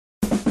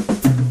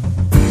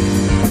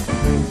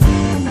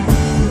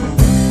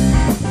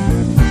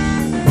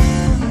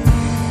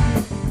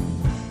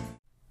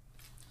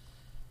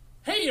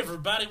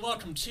everybody.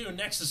 Welcome to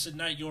Nexus at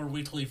Night, your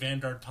weekly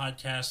Vanguard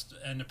podcast,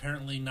 and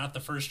apparently not the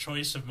first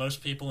choice of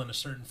most people in a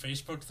certain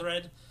Facebook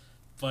thread,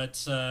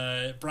 but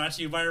brought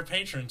to you by our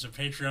patrons at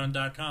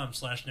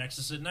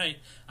patreon.com/Nexus at Night.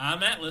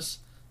 I'm Atlas.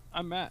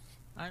 I'm Matt.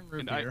 I'm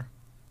Rubier.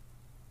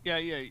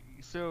 I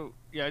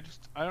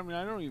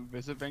don't even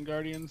visit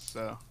Vanguardians,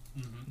 so...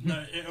 Mm-hmm.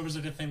 No, it was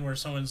a good thing where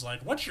someone's like,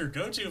 what's your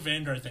go-to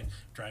Vanguard thing?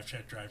 Drive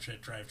chat, drive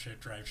chat, drive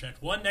chat, drive chat.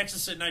 One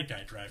Nexus at Night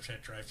guy, drive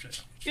chat, drive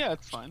chat. Yeah,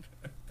 it's fine.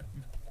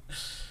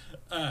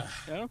 I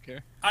don't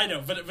care. I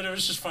know, but it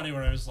was just funny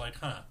where I was like,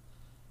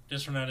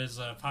 guess we're not as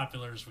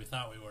popular as we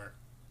thought we were.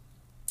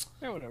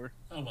 Yeah, whatever.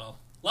 Oh well.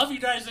 Love you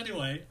guys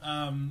anyway.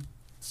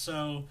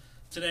 So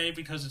today,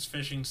 because it's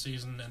fishing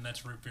season and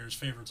that's Root Beer's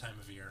favorite time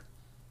of year,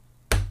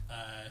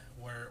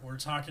 we're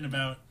talking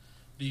about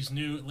these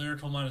new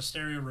Lyrical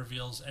Monasterio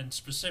reveals, and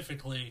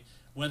specifically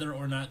whether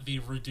or not the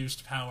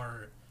reduced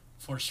power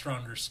for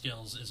stronger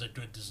skills is a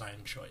good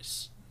design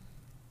choice.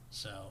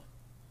 So,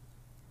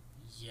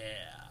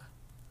 yeah.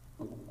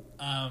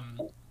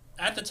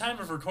 At the time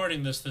of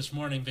recording this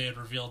morning, they had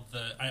revealed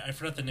I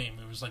forgot the name.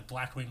 It was like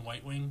Blackwing,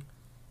 Whitewing.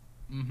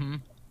 Mm-hmm.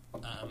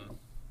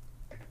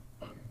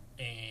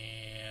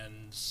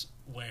 And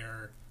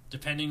where,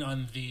 depending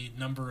on the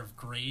number of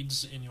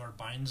grades in your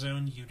bind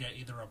zone, you get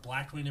either a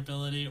Blackwing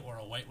ability or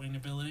a Whitewing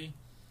ability.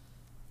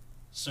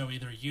 So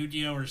either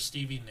Yu-Gi-Oh or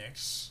Stevie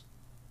Nicks.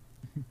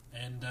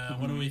 And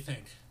what do we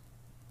think?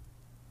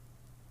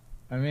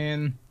 I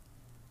mean,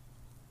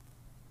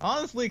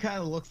 honestly, kind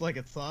of looks like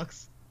it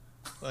sucks.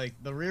 Like,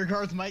 the rear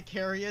guards might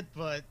carry it,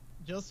 but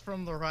just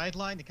from the ride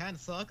line, it kind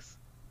of sucks.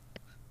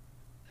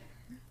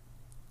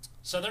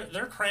 So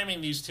they're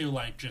cramming these two,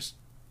 like, just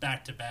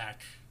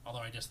back-to-back. Although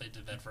I guess they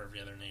did that for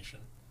every other nation.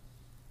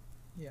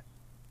 Yeah.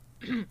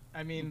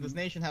 I mean, this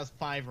nation has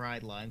 5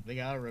 ride lines. They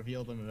gotta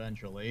reveal them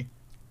eventually.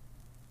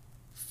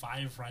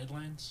 5 ride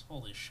lines?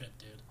 Holy shit,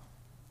 dude.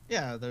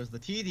 Yeah, there's the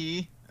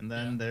TD, and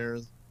then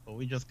there's... Well,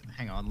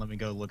 hang on, let me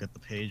go look at the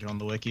page on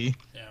the wiki.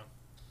 Yeah.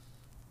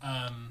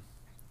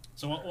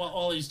 So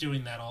while he's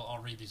doing that,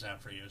 I'll read these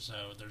out for you.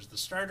 So there's the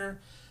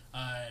starter,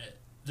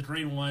 the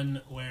grade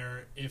 1,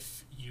 where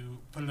if you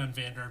put it on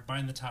Vanguard,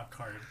 bind the top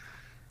card.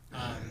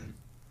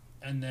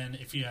 And then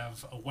if you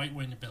have a White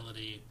Wing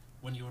ability,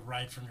 when you would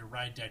ride from your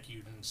ride deck,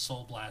 you can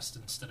Soul Blast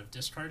instead of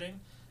discarding.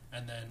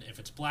 And then if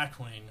it's Black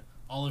Wing,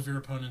 all of your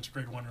opponent's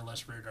grade 1 or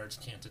less rear guards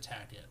can't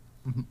attack it.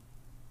 Mm-hmm.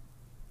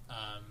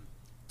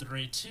 The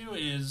grade 2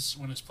 is,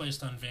 when it's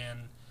placed on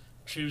Van,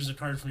 choose a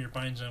card from your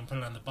bind zone, put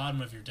it on the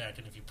bottom of your deck,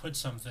 and if you put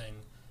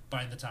something,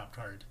 bind the top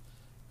card.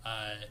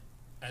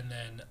 And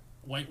then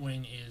White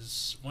Wing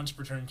is, once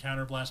per turn,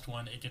 counterblast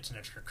 1, it gets an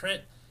extra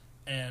crit.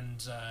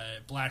 And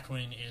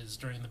Blackwing is,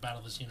 during the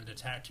battle this unit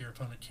attacked, your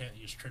opponent can't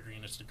use trigger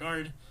units to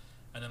guard.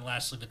 And then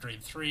lastly, the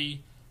grade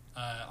 3,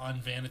 on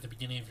Van at the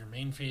beginning of your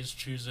main phase,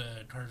 choose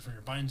a card from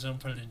your bind zone,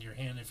 put it into your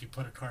hand. If you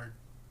put a card,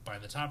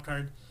 bind the top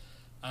card.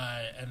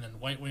 And then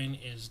Whitewing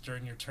is,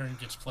 during your turn,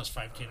 gets plus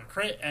 5k to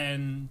crit,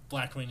 and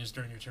Blackwing is,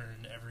 during your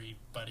turn,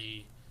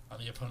 everybody on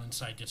the opponent's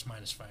side gets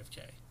minus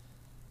 5k.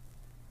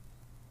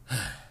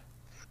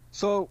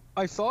 So,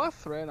 I saw a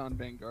thread on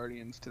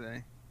Vanguardians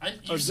today.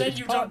 You said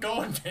you don't go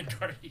on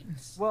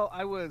Vanguardians. Well,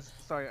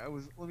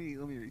 let me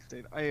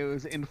restate. I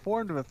was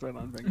informed of a thread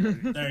on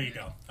Vanguardians. There you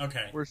go.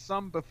 Okay. Where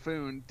some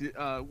buffoon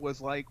was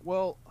like,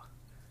 well,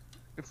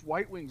 if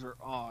White Wings are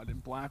odd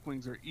and Black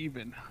Wings are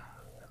even,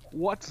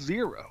 what's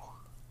 0?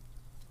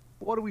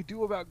 What do we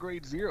do about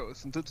grade 0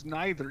 since it's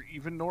neither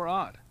even nor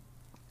odd?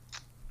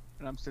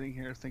 And I'm sitting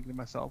here thinking to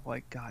myself,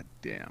 like, God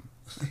damn,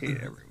 I hate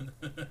everyone.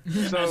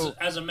 So,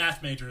 as a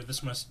math major,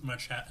 this must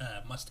happen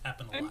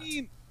a lot. I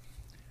mean,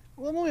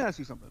 well, let me ask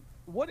you something.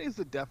 What is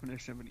the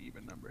definition of an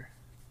even number?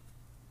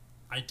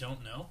 I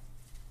don't know.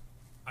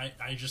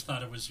 I just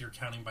thought it was you're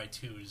counting by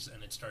 2s,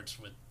 and it starts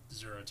with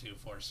 0, 2,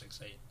 4, 6,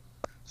 8.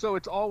 So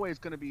it's always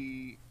going to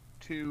be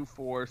 2,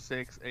 4,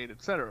 6, 8,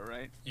 etc.,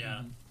 right? Yeah.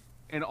 Mm-hmm.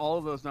 And all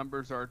of those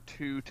numbers are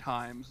 2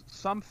 times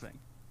something.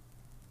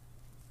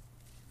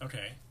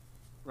 Okay.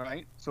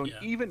 Right? So an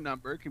even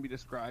number can be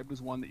described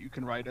as one that you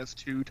can write as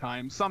 2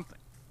 times something.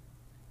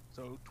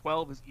 So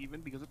 12 is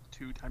even because it's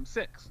 2 times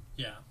 6.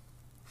 Yeah.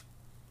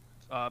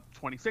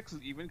 26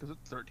 is even because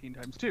it's 13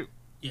 times 2.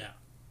 Yeah.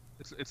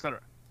 Etc.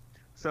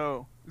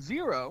 So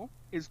 0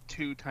 is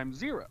 2 times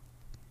 0.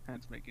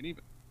 Hence make it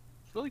even.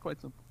 It's really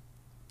quite simple.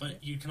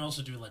 But you can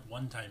also do like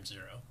 1 times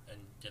 0 and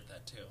get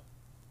that too.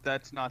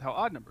 That's not how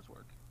odd numbers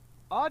work.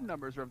 Odd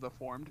numbers are of the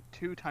form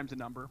 2 times a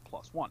number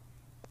plus 1.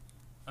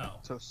 Oh.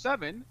 So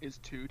 7 is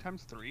 2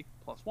 times 3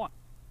 plus 1.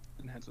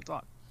 And hence it's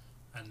odd.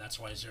 And that's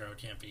why 0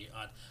 can't be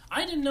odd.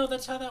 I didn't know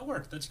that's how that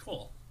worked. That's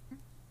cool.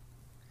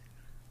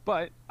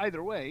 But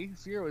either way,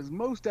 0 is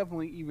most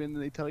definitely even.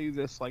 They tell you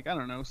this, like, I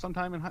don't know,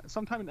 sometime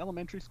in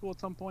elementary school at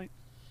some point.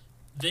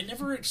 They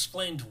never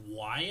explained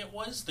why it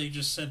was. They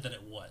just said that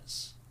it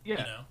was. Yeah.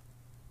 You know?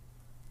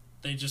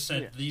 They just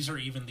said, these are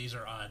even, these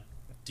are odd.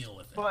 Deal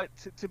with it. But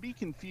to be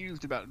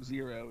confused about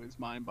 0 is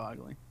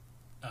mind-boggling.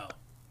 Oh.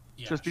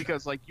 Yeah, just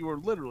because, like, you were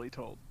literally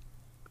told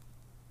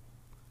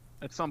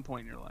at some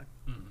point in your life.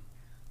 Mm-hmm.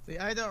 See,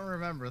 I don't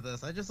remember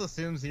this. I just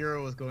assumed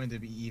 0 was going to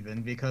be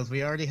even because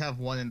we already have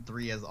 1 and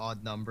 3 as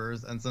odd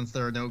numbers, and since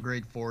there are no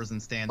grade 4s in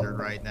standard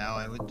right now,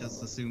 I would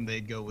just assume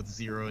they'd go with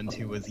 0 and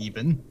 2 as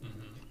even.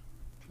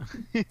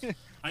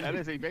 That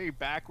is a very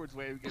backwards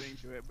way of getting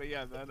to it, but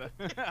yeah, that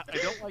I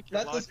don't like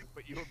your logic,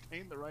 but you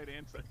obtained the right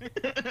answer.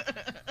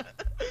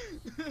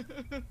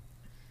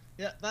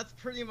 Yeah, that's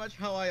pretty much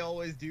how I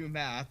always do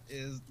math,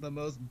 is the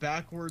most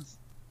backwards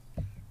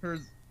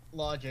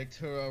logic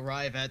to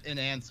arrive at an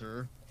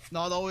answer.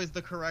 Not always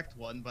the correct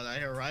one, but I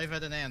arrive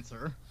at an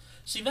answer.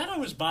 See, that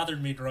always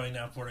bothered me growing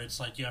up, where it's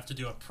like you have to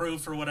do a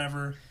proof or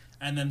whatever,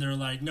 and then they're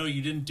like, no,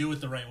 you didn't do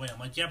it the right way. I'm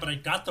like, yeah, but I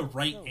got the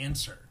right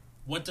answer.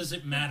 What does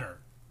it matter?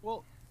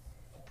 Well,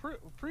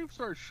 proofs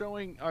are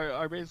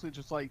are basically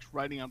just like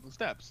writing out the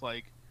steps.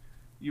 Like,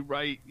 you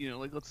write,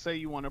 like let's say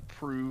you want to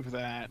prove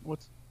that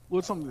what's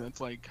something that's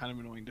like kind of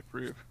annoying to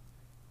prove.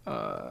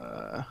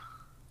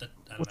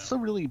 What's the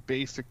really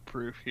basic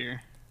proof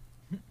here?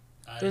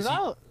 Is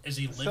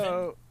he living?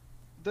 So,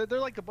 they're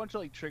like a bunch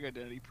of like trig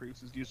identity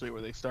proofs is usually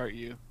where they start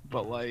you.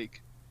 But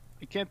like,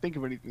 I can't think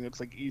of anything that's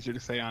like easier to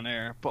say on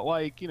air. But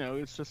like,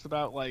 it's just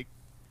about like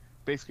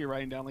basically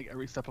writing down like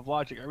every step of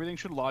logic. Everything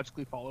should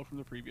logically follow from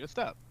the previous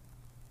step.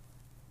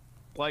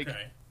 Like,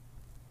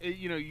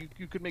 you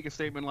could make a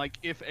statement like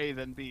if A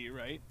then B,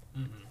 right?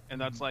 Mm-hmm.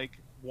 And that's like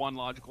one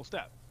logical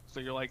step. So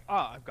you're like,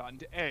 I've gotten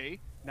to A.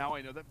 Now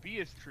I know that B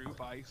is true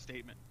by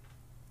statement.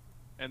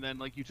 And then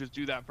like you just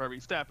do that for every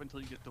step until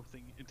you get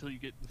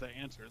the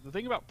answer. The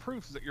thing about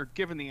proofs is that you're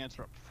given the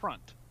answer up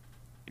front.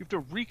 You have to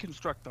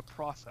reconstruct the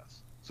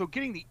process. So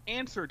getting the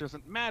answer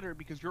doesn't matter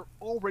because you're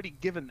already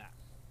given that.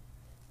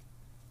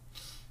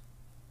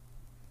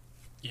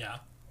 Yeah.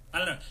 I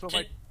don't know.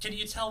 So can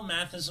you tell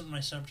math isn't my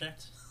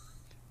subject?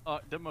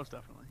 Most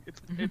definitely.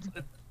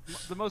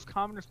 It's the most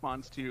common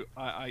response to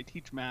I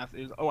teach math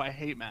is, I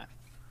hate math.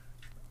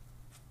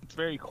 It's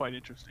quite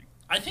interesting.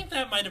 I think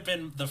that might have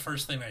been the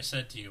first thing I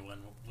said to you when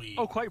we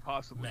quite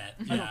possibly met.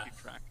 I don't keep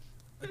track.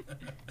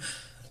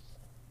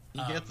 He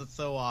gets it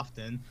so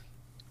often.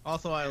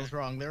 Also, I was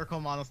wrong.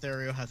 Lyrical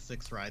Monasterio has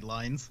 6 ride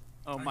lines.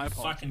 Oh, my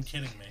apologies. Fucking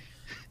kidding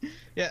me.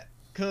 Yeah,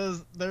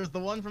 because there's the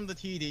one from the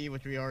TD,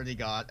 which we already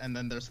got, and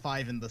then there's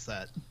 5 in the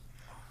set.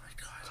 Oh my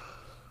god.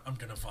 I'm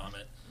gonna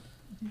vomit.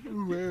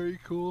 Very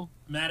cool.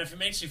 Matt, if it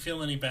makes you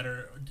feel any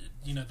better,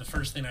 the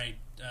first thing I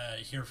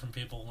hear from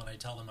people when I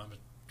tell them I'm a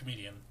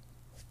comedian,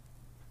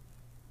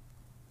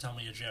 tell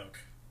me a joke.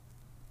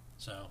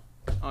 So.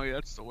 Oh yeah,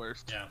 that's the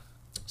worst. Yeah.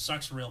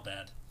 Sucks real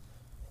bad.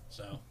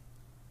 So.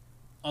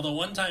 Although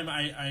one time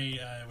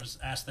I was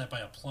asked that by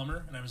a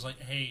plumber, and I was like,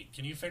 hey,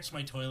 can you fix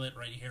my toilet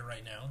right here,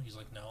 right now? He's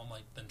like, no. I'm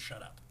like, then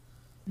shut up.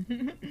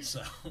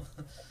 So.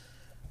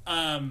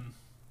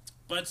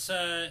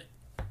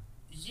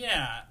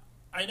 Yeah.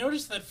 I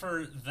noticed that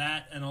for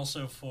that, and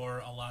also for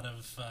a lot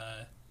of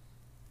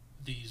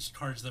these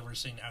cards that we're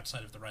seeing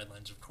outside of the ride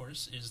lines, of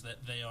course, is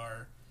that they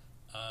are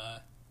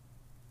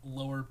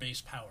lower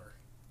base power.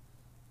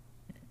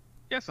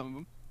 Yeah, some of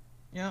them.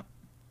 Yeah.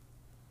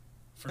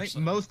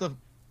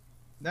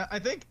 I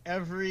think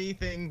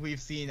everything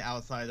we've seen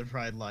outside of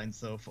ride lines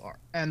so far,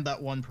 and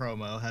that one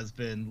promo, has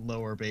been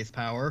lower base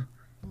power.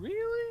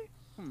 Really?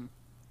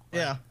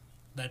 Yeah.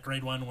 That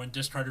grade 1, when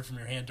discarded from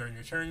your hand during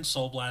your turn,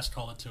 Soul Blast,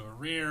 call it to a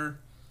rear.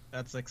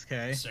 That's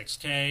 6k.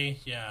 6k,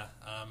 yeah.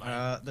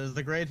 There's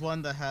the grade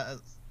 1 that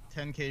has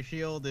 10k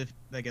shield,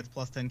 that gets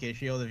plus 10k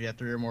shield if you have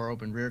 3 or more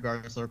open rear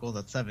guard circles.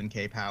 That's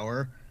 7k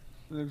power.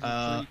 There's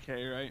a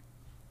 3k, right?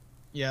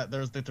 Yeah,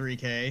 there's the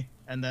 3k,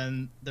 and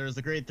then there's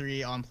the grade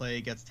 3 on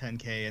play gets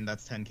 10k, and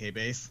that's 10k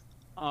base.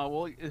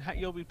 Well,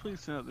 you'll be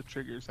pleased to know the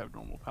triggers have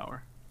normal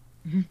power.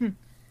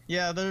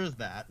 Yeah, there's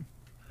that.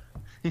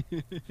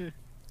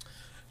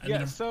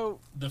 Yeah, so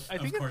I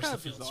think it's kind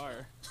of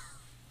bizarre.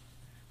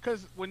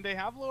 Because when they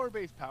have lower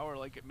base power,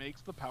 like, it makes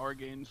the power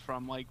gains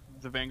from, like,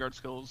 the Vanguard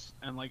skills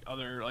and, like,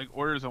 other, like,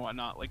 orders and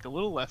whatnot, like, a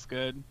little less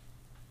good.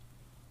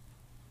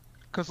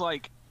 Because,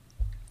 like,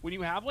 when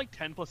you have, like,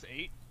 10 plus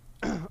 8,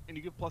 and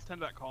you give plus 10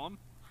 to that column,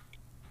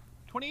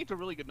 28 is a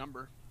really good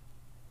number.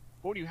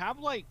 But when you have,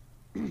 like,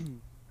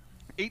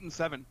 8 and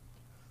 7,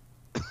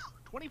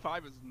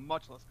 25 is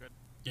much less good.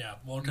 Yeah,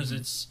 well, because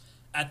it's,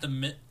 at the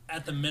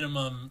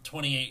minimum,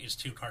 28 is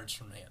 2 cards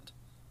from hand.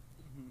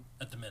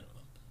 At the minimum.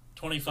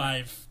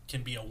 25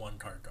 can be a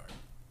 1-card guard.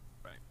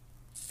 Right.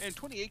 And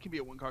 28 can be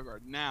a 1-card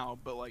guard now,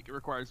 but, like, it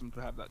requires them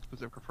to have that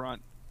specific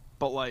front.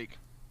 But, like,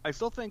 I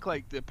still think,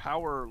 like, the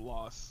power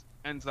loss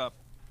ends up,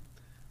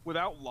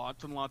 without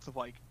lots and lots of,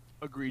 like,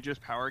 egregious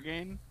power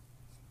gain,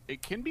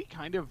 it can be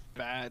kind of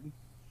bad.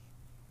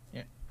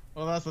 Yeah.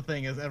 Well, that's the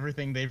thing, is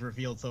everything they've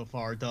revealed so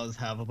far does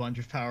have a bunch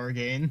of power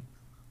gain.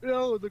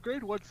 No, the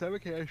grade 1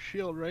 7k has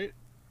shield, right?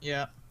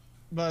 Yeah.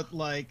 But,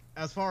 like,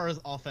 as far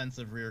as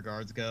offensive rear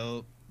guards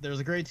go, there's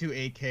a grade 2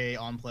 8k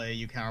on play,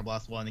 you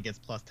counterblast 1, it gets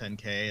plus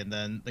 10k, and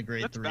then the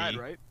grade 3... That's bad,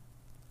 right?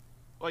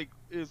 Like,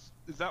 is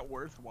that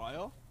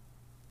worthwhile?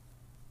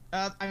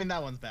 I mean,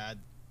 that one's bad.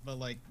 But,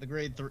 like, the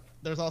grade 3...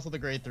 There's also the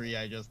grade 3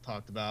 I just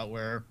talked about,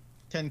 where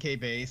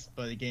 10k base,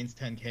 but it gains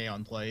 10k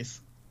on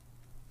place.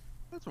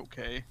 That's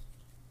okay.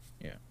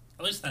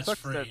 At least that's Sucks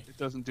free. that it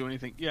doesn't do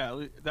anything.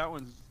 Yeah, that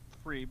one's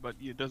free, but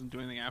it doesn't do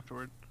anything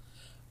afterward.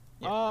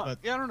 But, I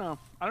don't know.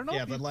 I don't know.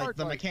 yeah, if but these like cards,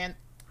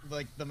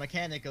 the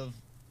mechanic of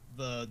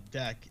the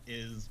deck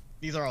is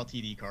these are all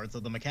TD cards, so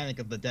the mechanic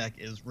of the deck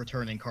is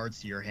returning cards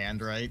to your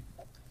hand, right?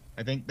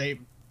 I think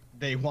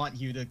they want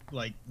you to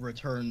like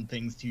return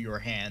things to your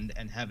hand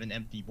and have an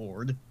empty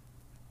board.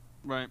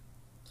 Right.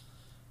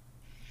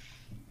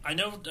 I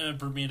know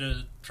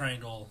Bermuda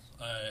Triangle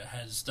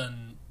has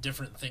done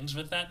different things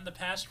with that in the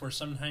past, where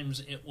sometimes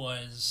it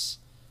was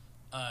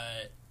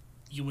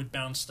you would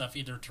bounce stuff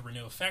either to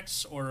renew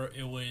effects, or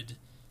you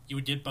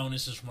would get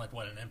bonuses from like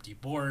an empty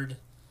board.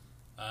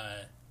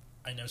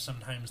 I know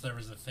sometimes there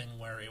was a thing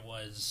where it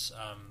was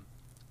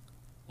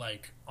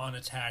like on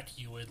attack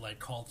you would like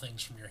call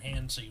things from your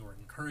hand, so you were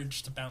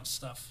encouraged to bounce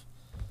stuff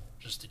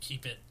just to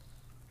keep it.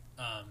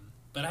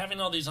 But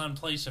having all these on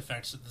place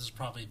effects, this is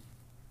probably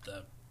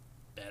the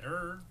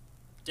better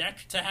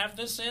deck to have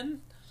this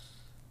in.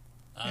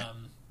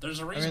 There's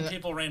a reason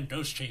people ran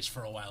Ghost Chase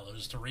for a while. It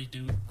was to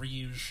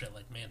reuse shit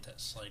like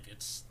Mantis. Like,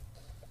 it's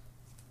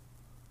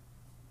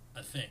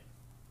a thing.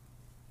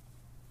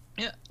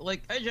 Yeah,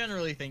 like, I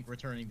generally think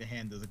returning to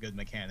hand is a good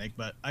mechanic,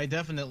 but I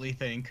definitely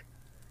think,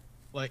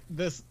 like,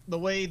 the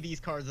way these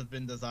cards have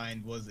been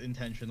designed was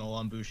intentional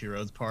on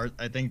Bushiroad's part.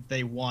 I think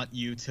they want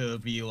you to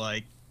be,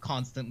 like,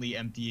 constantly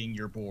emptying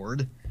your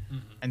board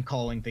and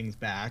calling things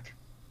back,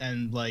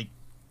 and, like,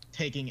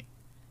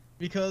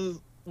 because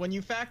when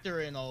you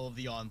factor in all of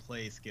the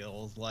on-play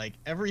skills, like,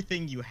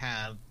 everything you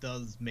have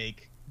does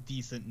make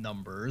decent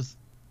numbers.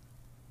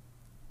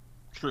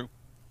 True.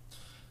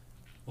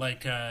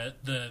 Like,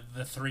 the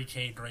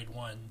 3K grade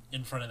 1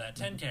 in front of that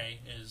 10K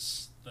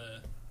is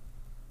the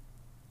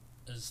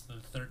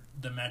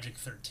Magic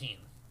 13.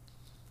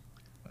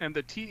 And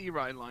the TE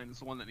ride line is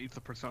the one that needs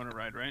the Persona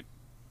ride, right?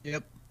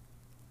 Yep.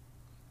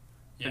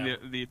 Yeah.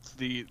 And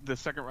the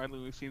second ride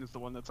line we've seen is the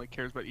one that's like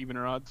cares about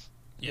evener odds.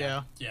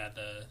 Yeah,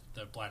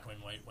 the Black Wing,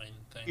 White Wing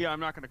thing. Yeah, I'm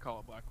not going to call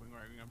it Black Wing,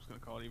 White Wing. I'm just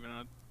going to call it even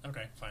odd.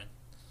 Okay, fine.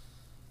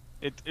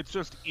 It's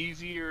just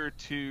easier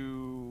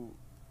to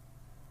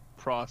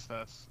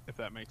process, if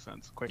that makes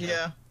sense. Quicker.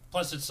 Yeah.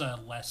 Plus, it's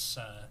less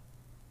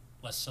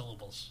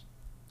syllables.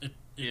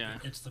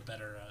 It's the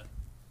better.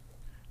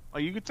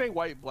 Like, you could say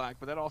white black,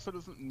 but that also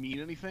doesn't mean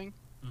anything.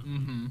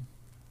 Mm-hmm.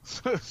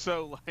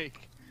 So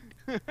like,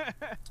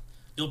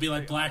 you'll be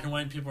like black and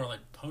white, and people are like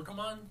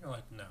Pokemon. You're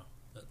like, no,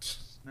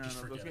 no,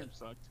 those games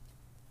sucked.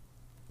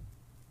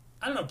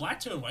 I don't know. Black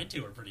 2 and White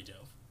 2 are pretty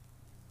dope.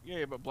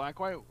 Yeah, but black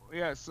white.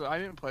 Yeah, so I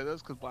didn't play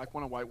those because black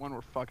 1 and white 1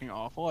 were fucking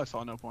awful. I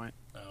saw no point.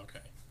 Oh, okay.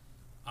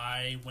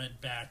 I went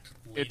back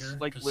later. It's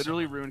like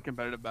literally ruined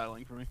competitive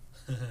battling for me.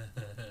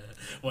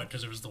 What?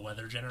 Because it was the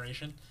weather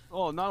generation?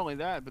 Oh, not only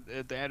that,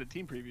 but they added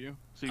team preview,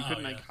 so you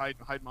couldn't like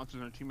hide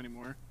monsters in a team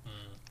anymore.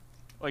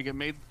 Like it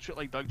made shit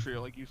like Doug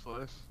Trio like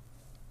useless.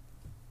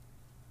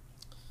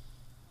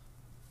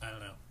 I don't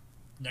know.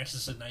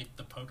 Nexus at Night,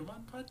 the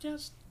Pokemon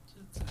podcast?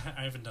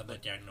 I haven't done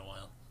that gag in a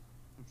while.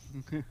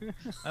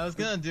 I was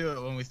gonna do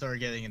it when we started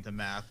getting into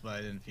math, but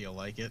I didn't feel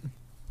like it.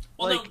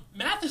 Well, no,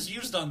 math is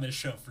used on this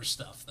show for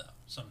stuff, though,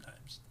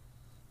 sometimes.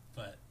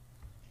 But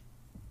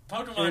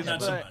Pokemon,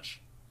 not so much.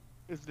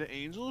 Is the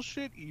angel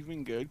shit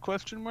even good?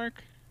 Question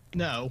mark.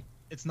 No,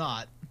 it's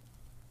not.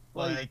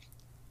 Like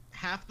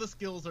half the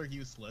skills are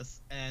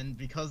useless, and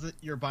because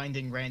you're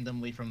binding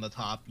randomly from the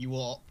top, you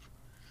will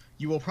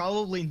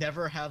probably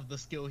never have the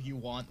skill you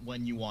want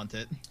when you want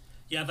it.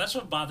 Yeah, that's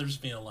what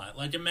bothers me a lot.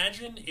 Like,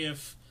 imagine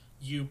if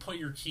you put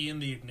your key in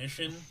the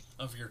ignition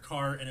of your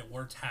car and it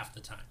worked half the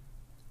time.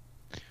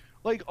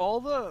 Like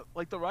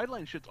the ride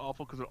line shit's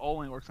awful because it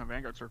only works on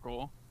Vanguard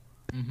Circle.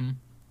 Mm-hmm.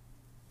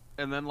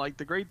 And then like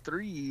the grade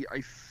 3,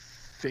 I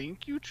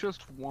think you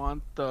just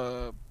want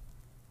the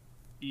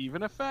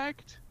even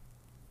effect.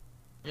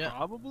 Yeah.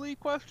 Probably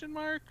question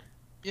mark.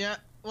 Yeah.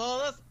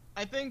 Well,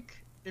 I think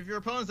if your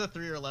opponent's at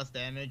 3 or less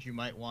damage, you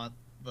might want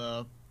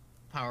the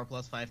power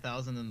plus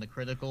 5,000 and the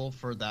critical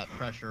for that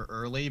pressure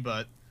early,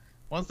 but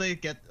once they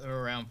get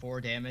around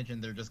 4 damage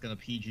and they're just going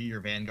to PG your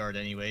Vanguard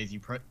anyways, you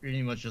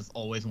pretty much just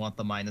always want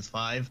the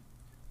 -5.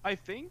 I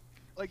think,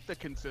 like, the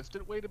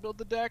consistent way to build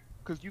the deck,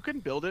 because you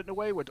can build it in a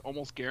way which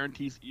almost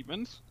guarantees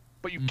evens,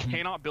 but you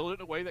cannot build it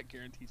in a way that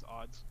guarantees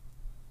odds.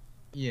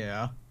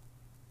 Yeah.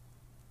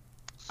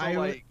 So,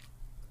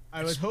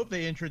 I would hope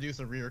they introduce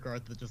a rear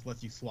guard that just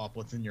lets you swap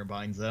what's in your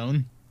bind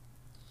zone.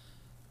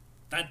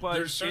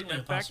 There's certainly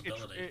a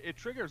possibility. It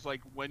triggers,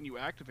 like, when you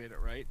activate it,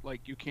 right?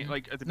 Like, you can't,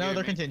 like, at the No,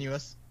 they're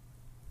continuous.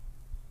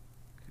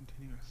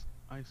 Continuous.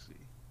 I see.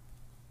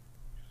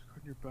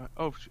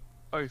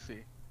 I see.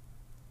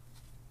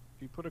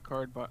 If you put a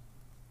card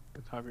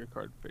have your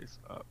card face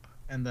up.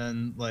 And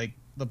then, like,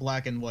 the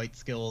black and white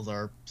skills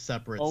are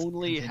separate.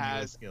 Only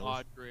has skills.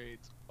 odd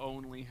grades.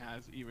 Only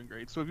has even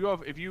grades. So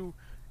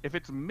if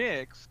it's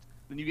mixed,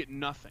 then you get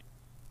nothing.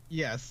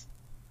 Yes.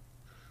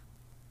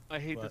 I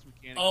hate this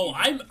mechanic. Oh,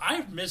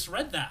 I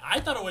misread that. I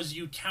thought it was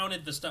you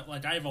counted the stuff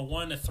like I have a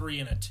 1, a 3,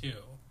 and a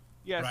 2.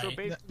 Yeah, so Right.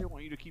 basically they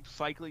want you to keep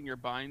cycling your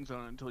bind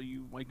zone until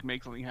you like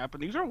make something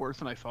happen. These are worse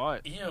than I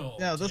thought. Ew.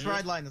 No, this dude.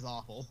 ride line is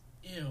awful.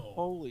 Ew.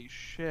 Holy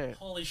shit.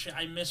 Holy shit!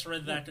 I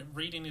misread that.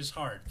 Reading is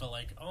hard, but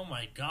like, oh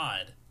my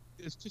god.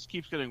 This just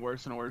keeps getting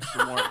worse and worse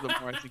the more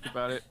I think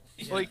about it.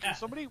 Yeah. Like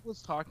somebody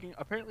was talking.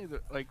 Apparently,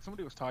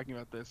 somebody was talking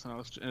about this, and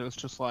it was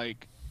just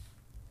like,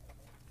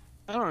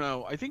 I don't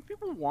know. I think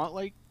people want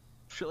like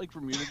shit like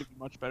Bermuda to be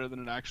much better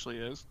than it actually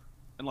is,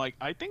 and like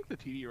I think the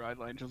TD ride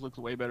line just looks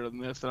way better than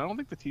this, and I don't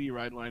think the TD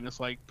ride line is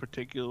like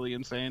particularly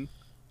insane.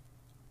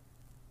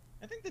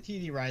 I think the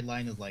TD ride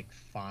line is like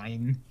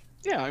fine.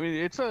 Yeah, I mean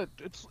it's a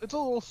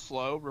little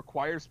slow.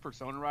 Requires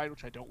Persona ride,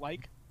 which I don't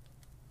like.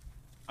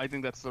 I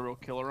think that's the real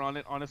killer on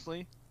it,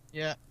 honestly.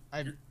 Yeah,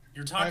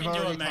 You're talking I've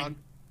to a already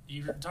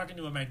you're talking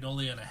to a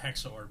Magnolia and a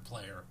Hexaord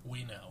player.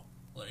 We know.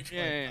 Like,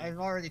 Yeah. I've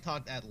already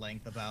talked at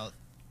length about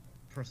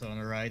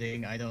Persona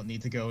riding. I don't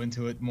need to go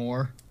into it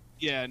more.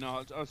 Yeah,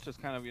 no, I was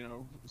just kind of,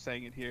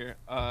 saying it here.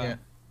 Yeah.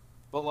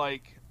 But,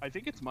 like, I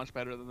think it's much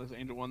better than this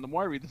Angel one. The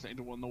more I read this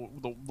Angel one,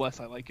 the less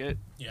I like it.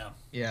 yeah.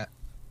 Yeah.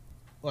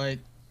 Like,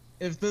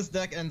 if this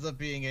deck ends up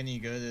being any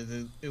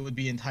good, it would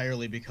be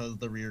entirely because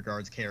the rear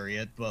guards carry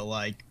it, but,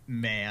 like,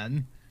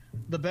 man.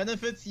 The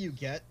benefits you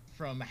get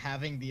from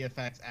having the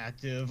effects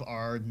active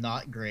are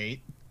not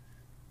great.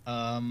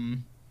 Like,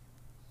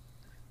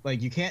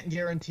 you can't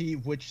guarantee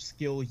which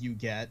skill you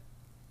get.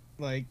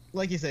 Like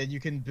you said, you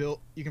can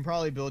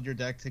probably build your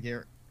deck to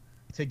get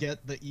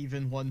the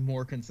even one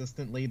more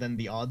consistently than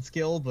the odd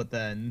skill, but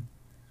then,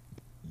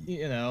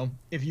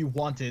 if you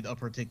wanted a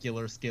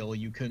particular skill,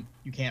 you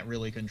can't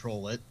really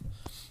control it.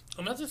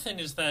 Another thing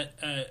is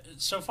that,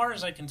 so far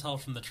as I can tell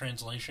from the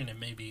translation, it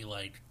may be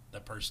like the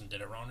person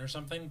did it wrong or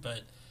something,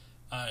 but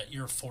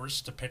you're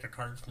forced to pick a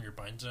card from your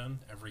bind zone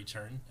every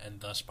turn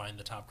and thus bind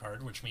the top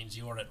card, which means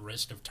you are at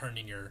risk of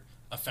turning your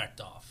effect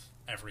off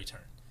every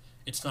turn.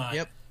 It's not,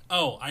 Yep.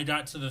 oh, I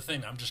got to the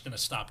thing, I'm just going to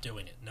stop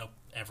doing it. Nope,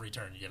 every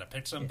turn. You got to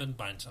pick something,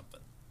 bind something.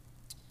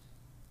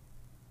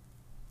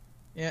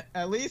 Yeah,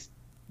 at least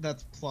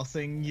that's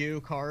plussing you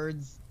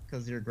cards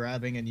because you're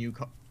grabbing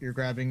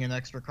an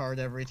extra card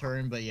every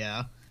turn. But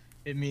yeah,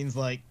 it means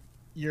like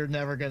you're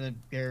never gonna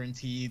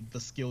guarantee the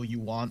skill you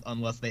want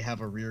unless they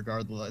have a rear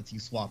guard that lets you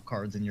swap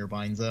cards in your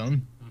bind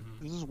zone.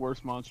 Mm-hmm. This is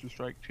worse Monster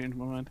Strike. Change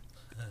my mind.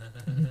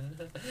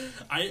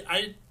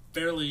 I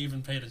barely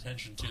even paid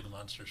attention to the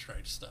Monster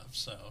Strike stuff,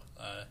 so...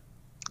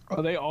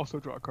 Oh, they also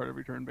draw a card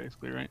every turn,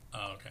 basically, right?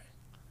 Oh, okay.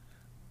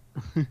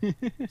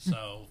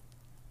 So,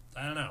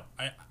 I don't know.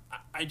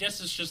 I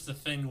guess it's just the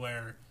thing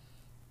where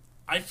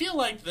I feel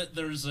like that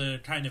there's a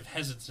kind of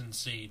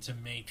hesitancy to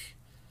make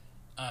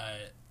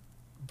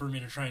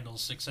Bermuda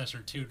Triangle's successor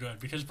too good,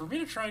 because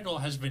Bermuda Triangle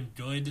has been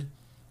good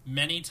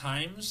many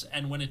times,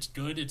 and when it's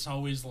good, it's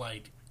always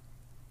like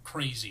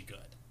crazy good.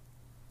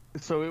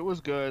 So it was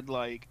good,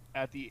 like,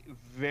 at the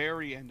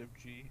very end of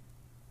G.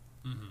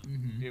 Mm-hmm.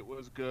 Mm-hmm. It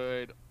was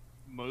good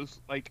most,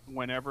 like,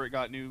 whenever it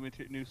got new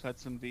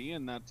sets in V,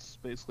 and that's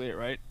basically it,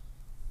 right?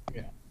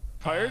 Yeah.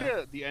 Prior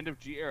to the end of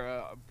G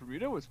era,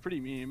 Bermuda was pretty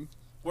meme.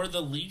 Were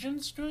the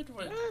Legions good?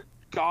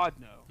 God,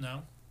 no.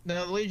 No?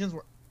 No, the Legions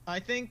were.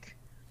 I think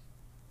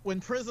when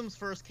Prisms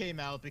first came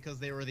out, because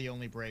they were the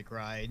only break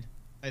ride,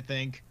 I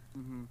think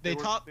Mm-hmm. They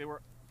topped-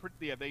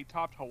 They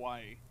topped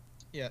Hawaii.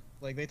 Yeah,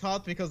 like they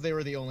topped because they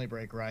were the only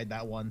break ride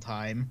that one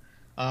time.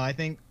 I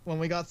think when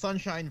we got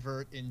Sunshine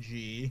Vert in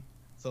G,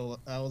 so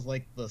that was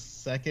like the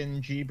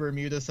second G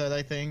Bermuda set.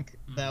 I think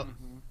that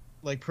Mm-hmm.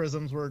 like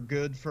Prisms were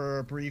good for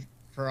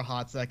a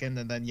hot second,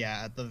 and then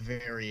yeah, at the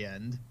very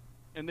end.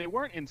 And they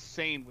weren't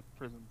insane with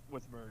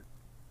Vert.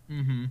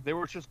 Mm-hmm. They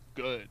were just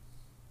good.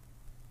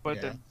 But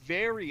at Yeah. the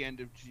very end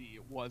of G,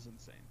 it was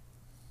insane.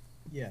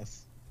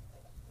 Yes.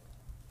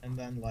 And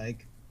then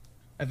like,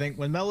 I think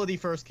when Melody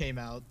first came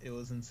out, it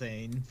was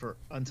insane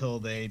until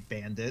they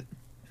banned it.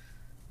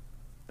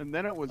 And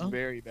then it was Oh.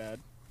 very bad.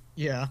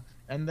 Yeah,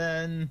 and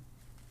then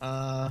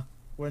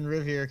when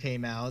Riviere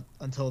came out,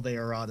 until they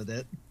eroded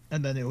it,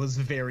 and then it was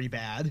very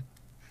bad.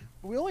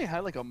 We only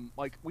had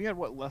we had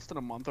less than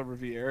a month of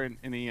Riviere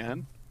in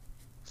EN.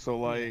 So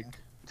like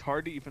it's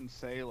hard to even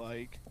say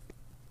like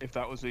if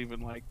that was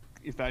even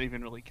if that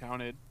even really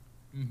counted.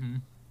 Mm-hmm.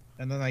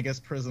 And then I guess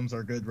Prisms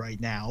are good right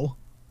now.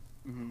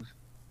 Mm-hmm.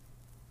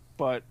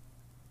 But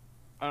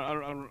I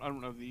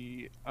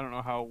don't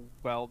know how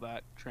well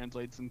that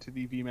translates into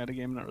the V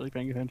metagame. I'm not really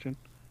paying attention.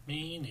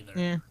 Me neither.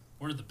 Yeah.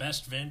 We're the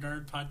best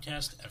Vanguard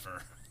podcast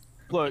ever.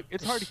 Look,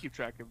 it's hard to keep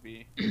track of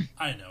V.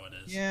 I know it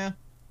is. Yeah.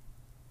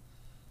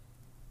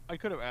 I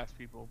could have asked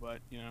people, but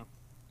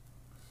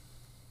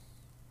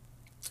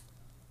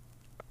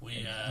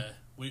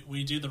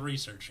We do the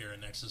research here at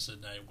Nexus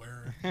at Night.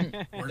 We're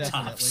Definitely.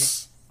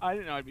 tops. I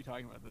didn't know I'd be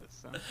talking about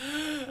this.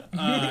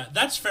 So.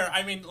 That's fair.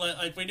 I mean,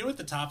 like we knew what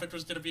the topic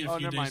was going to be a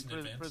few never days mind.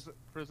 in advance.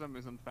 Prism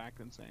is in fact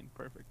insane.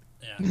 Perfect.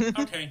 Yeah.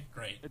 Okay.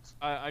 Great. It's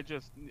I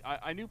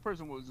knew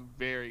Prism was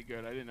very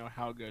good. I didn't know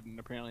how good, and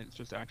apparently it's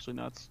just actually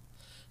nuts.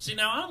 See,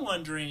 now I'm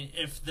wondering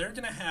if they're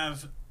going to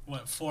have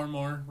 4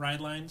 more ride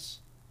lines.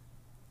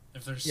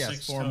 If there's Yes,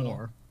 6 4 total.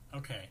 more.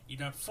 Okay, you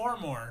got 4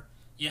 more.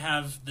 you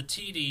have the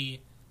TD.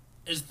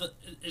 Is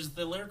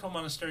the Lyrical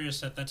Monasterio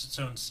set, that's its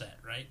own set,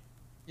 right?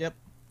 Yep.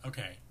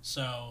 Okay,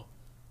 so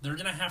they're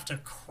gonna have to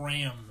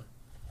cram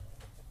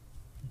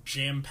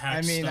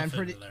jam-packed stuff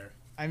into there.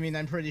 I mean,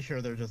 I'm pretty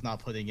sure they're just not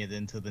putting it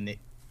into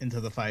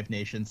the 5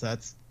 nation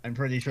sets. I'm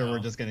pretty sure we're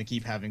just gonna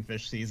keep having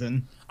fish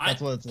season.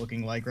 That's what it's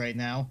looking like right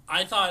now.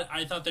 I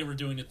thought they were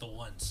doing it the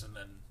once and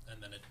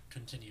then it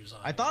continues on.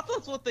 I thought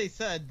that's what they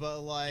said, but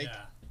like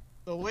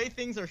the way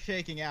things are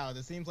shaking out,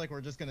 it seems like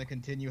we're just gonna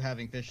continue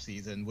having fish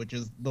season, which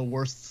is the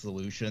worst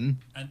solution.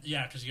 And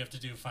yeah, because you have to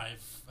do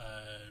 5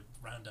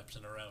 roundups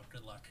in a row.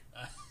 Good luck.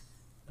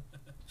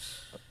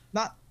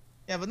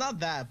 But not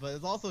that. But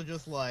it's also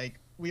just like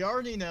we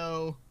already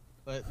know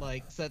that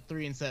like set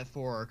 3 and set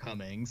 4 are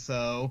coming.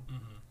 So,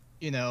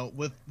 you know,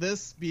 with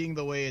this being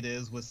the way it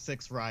is with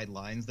 6 ride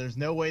lines, there's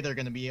no way they're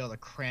going to be able to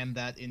cram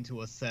that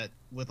into a set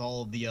with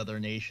all of the other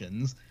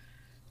nations.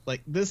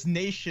 Like this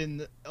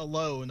nation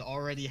alone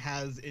already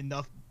has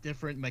enough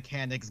different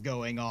mechanics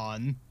going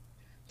on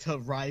to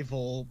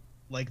rival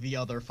like the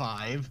other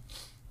 5.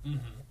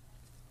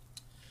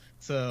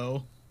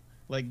 So,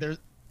 like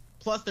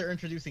plus they're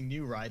introducing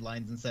new ride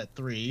lines in set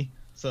 3,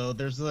 so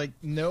there's like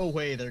no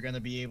way they're going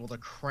to be able to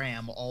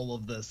cram all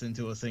of this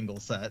into a single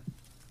set.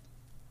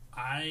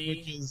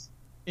 Which is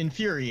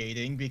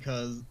infuriating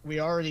because we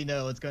already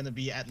know it's going to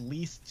be at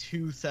least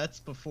 2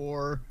 sets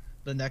before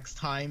the next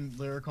time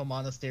Lyrical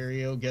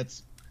Monasterio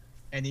gets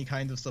any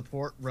kind of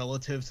support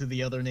relative to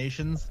the other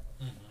nations.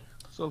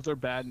 So if they're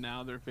bad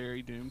now, they're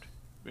very doomed.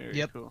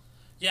 Very cool.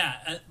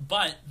 Yeah,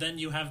 but then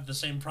you have the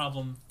same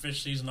problem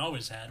Fish Season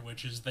always had,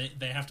 which is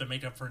they have to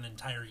make up for an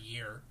entire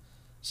year.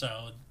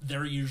 So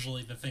they're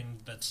usually the thing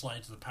that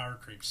slides the power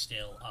creep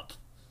scale up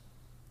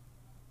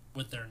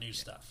with their new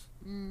stuff.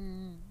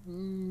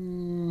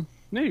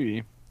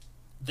 Maybe.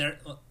 Their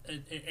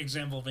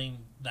example being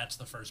that's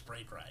the first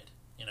break ride,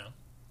 you know?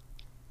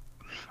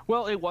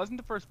 Well, it wasn't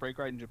the first break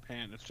ride in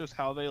Japan. It's just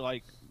how they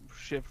like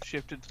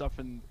shifted stuff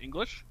in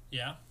English.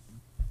 Yeah.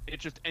 It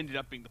just ended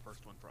up being the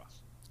first one for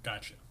us.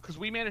 Gotcha. Because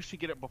we managed to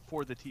get it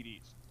before the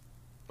TDs,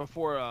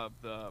 before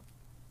the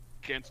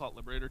Ganslot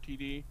Liberator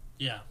TD.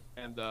 Yeah.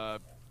 And the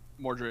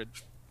Mordred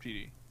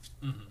TD.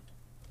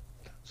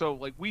 So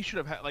like we should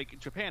have had like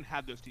Japan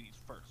had those TDs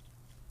first.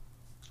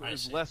 So it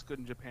was less good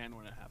in Japan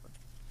when it happened.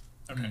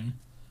 Okay.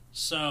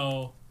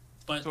 So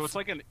it's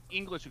like an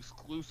English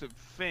exclusive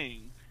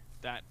thing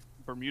that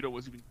Bermuda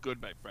was even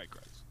good by break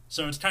rides.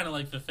 So it's kind of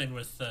like the thing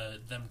with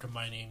them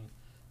combining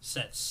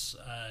sets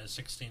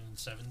 16 and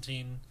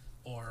 17,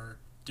 or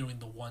doing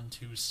the 1,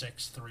 2,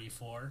 6, 3,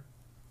 4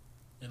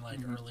 in like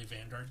early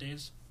Vanguard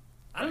days.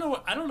 I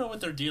don't know what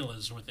their deal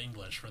is with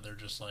English, where they're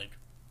just like,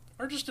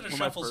 we're just gonna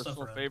shuffle stuff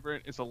around. My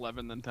favorite is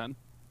 11 then 10.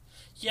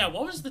 Yeah,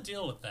 what was the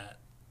deal with that?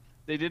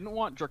 They didn't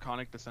want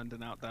Draconic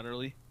Descendant out that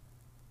early.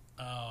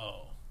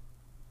 Oh.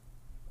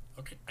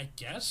 Okay, I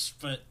guess,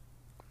 but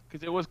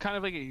because it was kind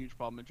of like a huge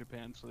problem in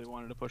Japan, so they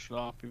wanted to push it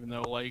off, even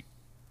though like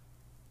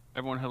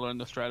everyone had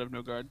learned the strat of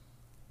no guard.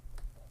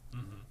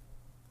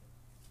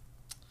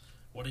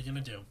 What are you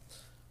gonna do?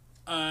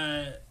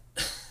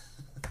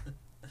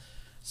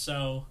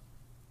 So,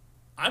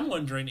 I'm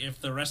wondering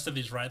if the rest of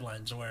these ride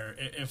lines, where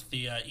if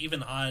the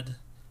even odd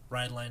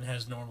ride line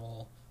has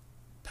normal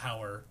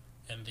power,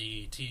 and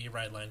the TD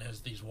ride line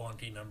has these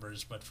wonky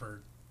numbers, but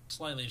for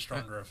slightly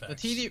stronger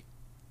effects. The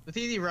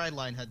TD ride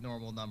line had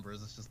normal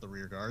numbers. It's just the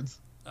rear guards.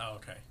 Oh,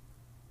 okay.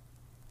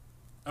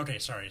 Okay,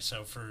 sorry.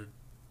 So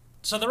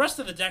the rest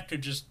of the deck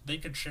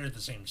could share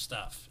the same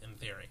stuff in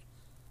theory.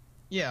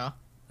 Yeah.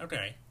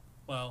 Okay.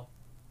 Well,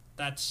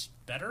 that's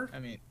better. I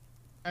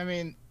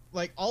mean,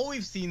 like all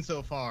we've seen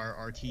so far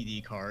are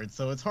TD cards,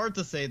 so it's hard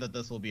to say that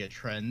this will be a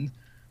trend.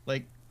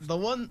 Like the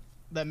one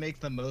that makes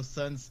the most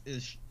sense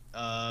is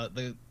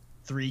the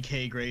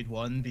 3K grade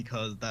 1,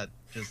 because that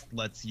just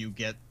lets you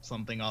get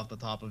something off the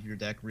top of your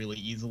deck really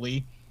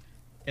easily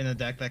in a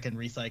deck that can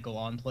recycle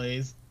on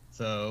plays.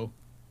 So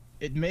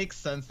it makes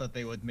sense that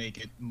they would make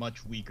it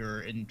much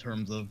weaker in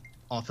terms of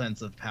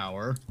offensive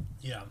power.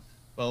 Yeah.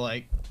 But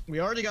like we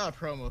already got a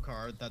promo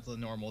card that's a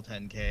normal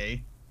 10K.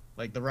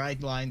 Like the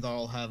ride lines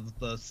all have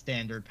the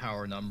standard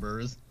power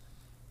numbers.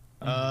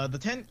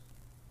 The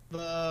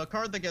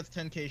card that gets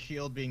 10K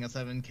shield being a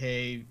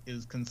 7K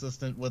is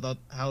consistent with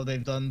how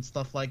they've done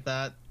stuff like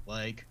that.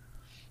 Like,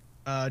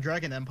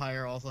 Dragon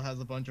Empire also has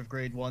a bunch of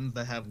grade 1s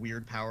that have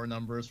weird power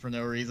numbers for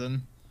no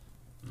reason.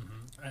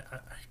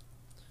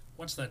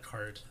 What's that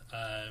card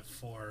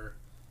for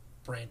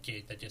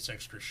Brandgate that gets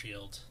extra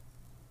shield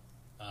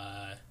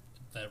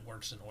that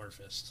works in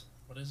Orfist?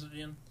 What is it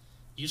again?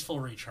 Useful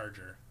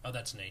Recharger. Oh,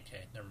 that's an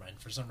 8K. Never mind.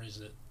 For some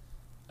reason,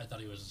 I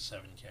thought he was a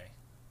 7K.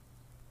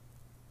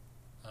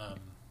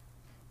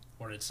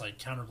 Where it's like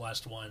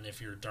Counterblast 1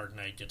 if your Dark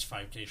Knight gets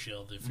 5K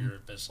shield, if your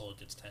Abyssal it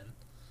gets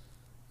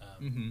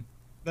 10.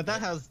 But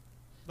that has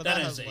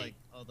eight. like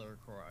other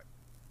core.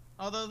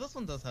 Although this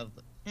one does have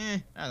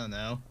I don't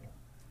know.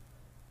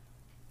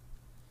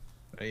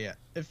 But yeah,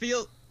 it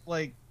feels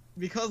like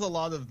because a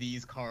lot of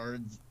these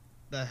cards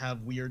that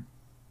have weird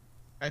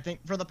I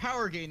think for the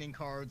power gaining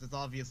cards, it's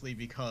obviously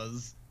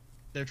because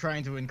they're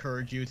trying to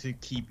encourage you to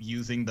keep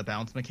using the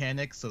bounce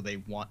mechanic, so they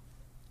want...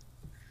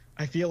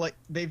 I feel like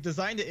they've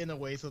designed it in a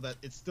way so that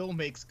it still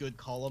makes good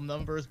column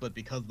numbers, but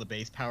because the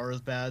base power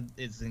is bad,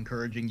 it's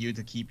encouraging you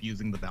to keep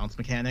using the bounce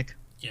mechanic.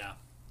 Yeah.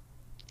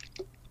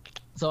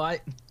 So I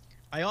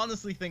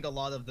honestly think a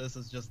lot of this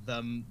is just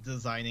them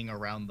designing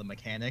around the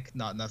mechanic,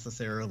 not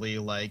necessarily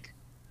like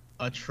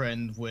a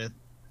trend with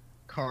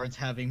cards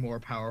having more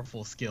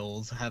powerful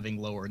skills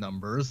having lower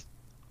numbers.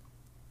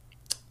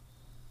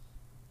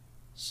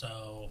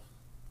 So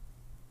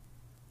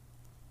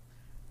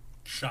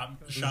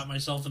shot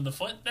myself in the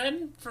foot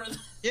then for the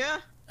Yeah.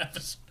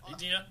 episode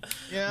idea.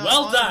 Yeah.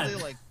 Well honestly,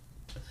 done. Like,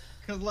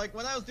 because like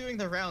when I was doing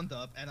the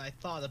roundup and I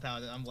thought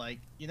about it, I'm like,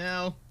 you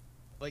know,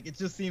 like it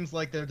just seems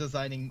like they're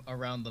designing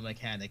around the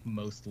mechanic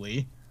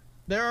mostly.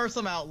 There are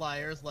some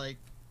outliers like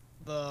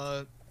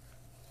the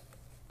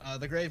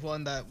grave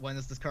one that when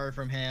it's discarded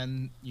from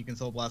hand, you can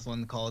soul blast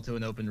one, call it to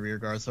an open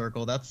rearguard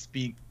circle. That's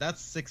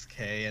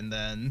 6k, and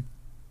then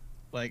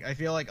like I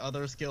feel like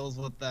other skills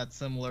with that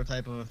similar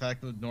type of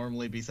effect would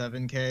normally be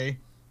 7k,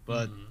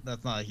 but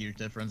that's not a huge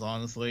difference,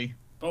 honestly.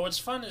 But what's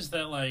fun is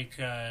that like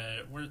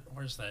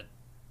where's that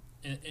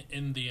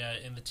in the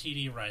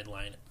TD ride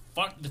line?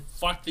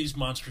 Fuck these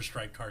monster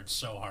strike cards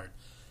so hard.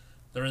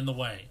 They're in the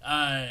way.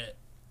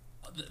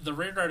 The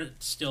rear guard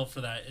skill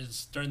for that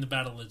is during the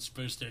battle it's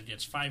boosted, it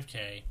gets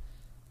 5k,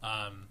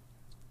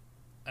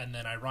 and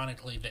then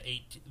ironically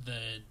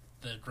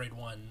the grade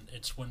 1,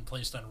 it's when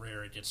placed on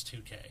rear it gets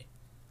 2k.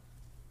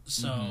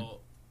 So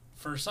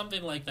for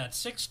something like that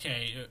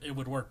 6k, it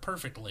would work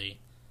perfectly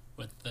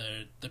with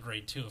the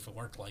grade 2 if it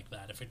worked like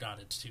that, if it got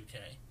its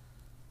 2k.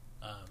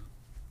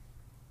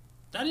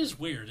 That is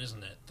weird,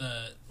 isn't it?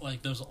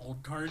 Like those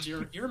old cards,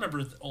 you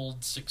remember the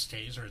old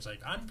 6ks where it's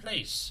like on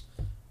place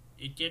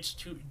it gets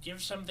give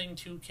something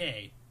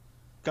 2k.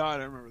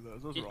 God, I remember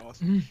those. Those were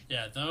awesome.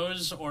 Yeah,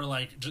 those, or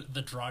like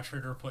the draw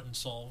trigger put in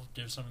soul,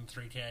 give something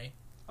 3k.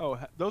 Oh,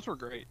 those were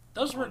great.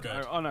 Those were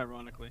good.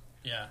 Unironically.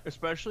 Yeah.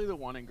 Especially the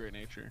one in Great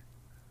Nature.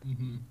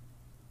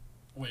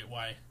 Wait,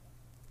 why?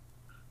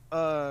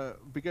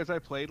 Because I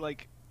played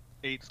like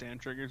 8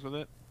 stand triggers with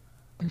it.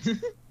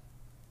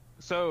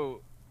 So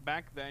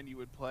back then you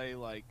would play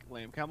like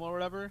Lamb Camel or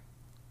whatever,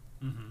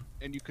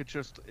 and you could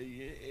just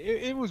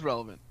it was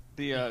relevant.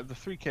 The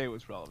 3k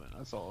was relevant.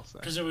 That's all I'll say.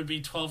 Because it would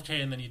be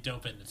 12k and then you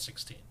dope it and it's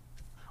 16.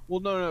 Well,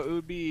 no, it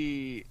would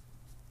be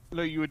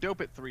you would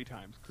dope it 3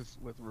 times because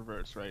with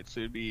reverse, right?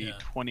 So it'd be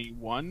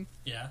 21.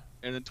 Yeah.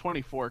 And then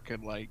 24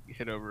 could like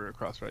hit over a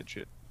cross ride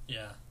shit.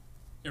 Yeah,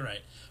 you're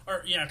right.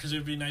 Or yeah, because it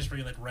would be nice where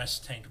you like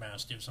rest tank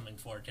mouse, give something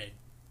 4k.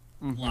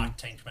 Lock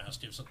tank mouse,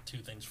 give 2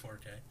 things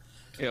 4k.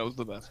 Yeah, it was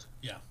the best.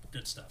 Yeah,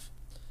 good stuff.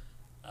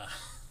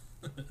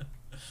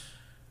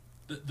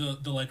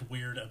 The like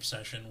weird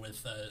obsession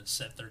with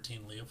set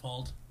 13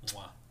 Leopold.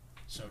 Mwah.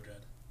 So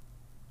good.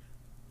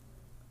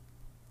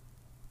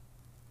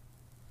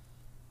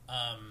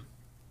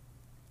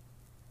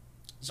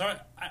 So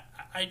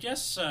I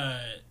guess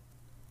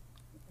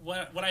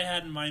what I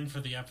had in mind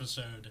for the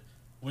episode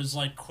was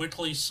like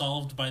quickly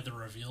solved by the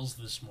reveals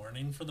this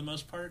morning for the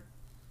most part,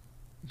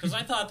 because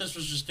I thought this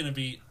was just going to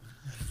be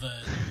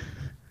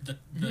the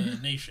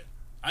nation.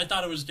 I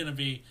thought it was going to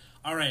be,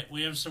 all right,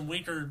 we have some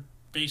weaker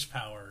base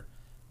power,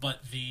 but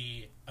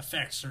the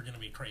effects are going to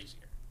be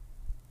crazier.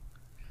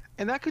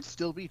 And that could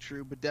still be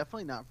true, but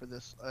definitely not for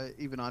this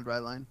even odd ride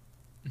line.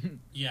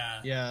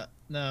 Yeah. Yeah.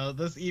 No,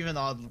 this even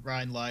odd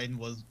ride line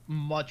was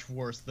much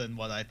worse than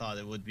what I thought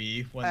it would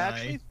be when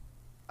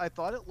I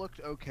thought it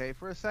looked okay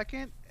for a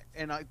second,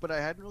 but I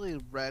hadn't really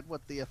read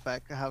what the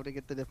effect, how to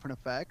get the different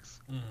effects.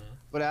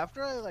 But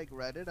after I like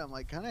read it, I'm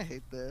like, kind of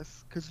hate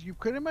this, because you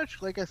pretty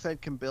much, like I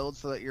said, can build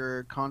so that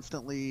you're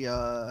constantly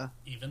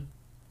even.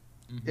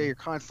 Yeah, you're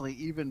constantly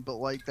even, but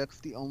like that's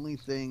the only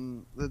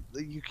thing that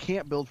you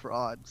can't build for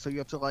odd. So you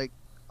have to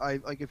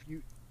if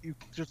you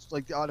just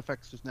like the odd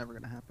effect's just never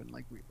gonna happen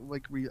like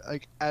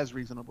as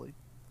reasonably.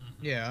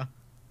 Yeah,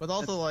 but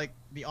also like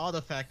the odd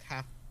effect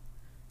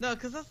no,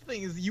 because that's the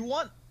thing is you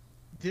want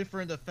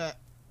different effects.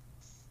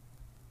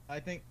 I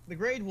think the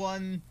grade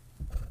 1,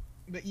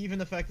 the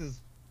even effect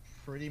is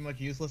pretty much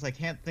useless. I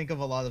can't think of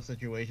a lot of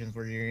situations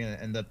where you're gonna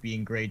end up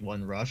being grade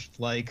 1 rushed.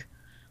 Like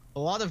a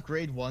lot of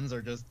grade 1s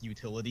are just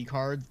utility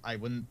cards. I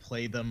wouldn't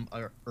play them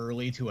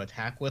early to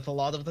attack with a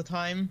lot of the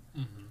time.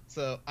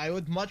 So I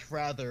would much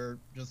rather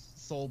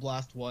just Soul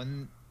Blast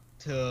 1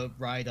 to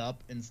ride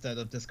up instead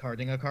of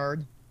discarding a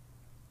card.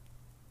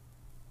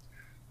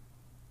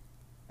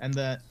 And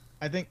that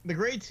I think the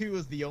grade 2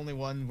 is the only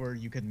one where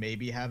you could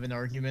maybe have an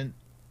argument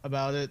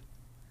about it,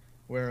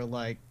 where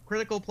like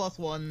critical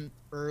 +1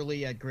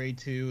 early at grade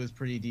 2 is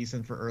pretty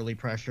decent for early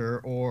pressure,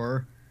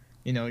 or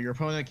your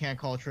opponent can't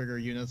call trigger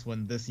units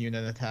when this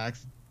unit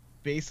attacks,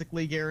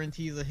 basically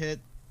guarantees a hit.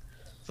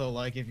 So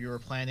like if you were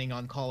planning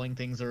on calling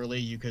things early,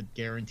 you could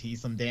guarantee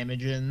some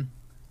damage in,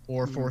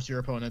 or force your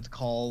opponent to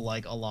call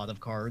like a lot of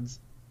cards.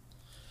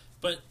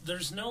 But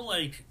there's no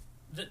like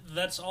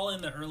that's all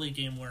in the early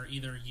game where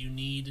either you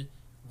need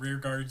rear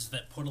guards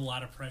that put a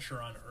lot of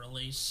pressure on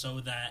early, so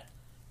that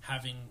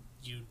having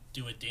you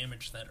do a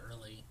damage that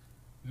early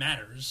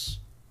matters.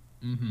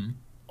 Mm-hmm.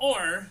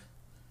 Or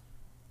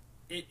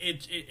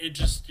it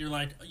just, you're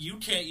like, you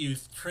can't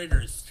use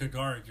triggers to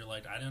guard. You're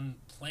like, I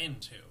didn't plan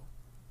to.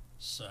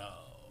 So,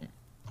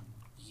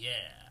 yeah.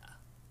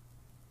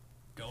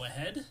 Go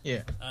ahead.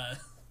 Yeah.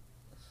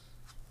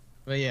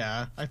 But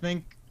yeah, I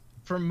think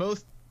for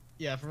most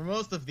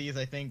of these,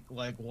 I think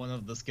like one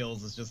of the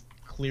skills is just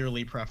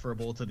clearly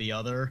preferable to the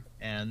other,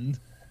 and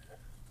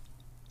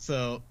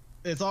so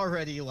it's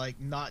already like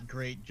not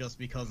great just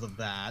because of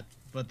that.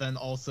 But then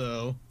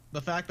also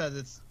the fact that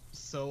it's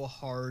so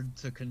hard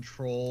to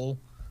control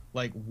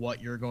like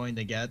what you're going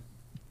to get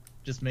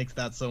just makes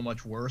that so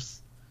much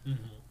worse.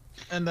 Mm-hmm.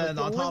 And then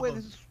on top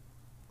of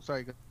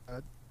sorry, go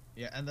ahead.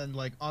 yeah, and then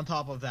like on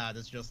top of that,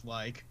 it's just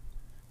like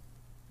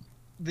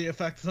the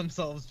effects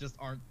themselves just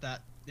aren't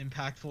that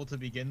impactful to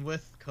begin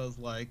with, because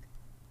like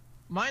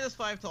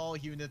 -5 to all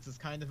units is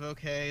kind of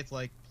okay. It's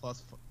like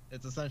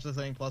it's essentially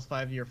saying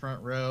 +5 to your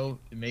front row.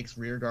 It makes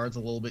rear guards a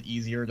little bit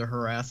easier to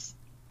harass.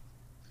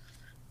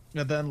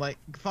 And then like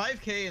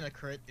 5k in a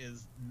crit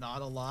is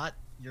not a lot.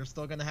 You're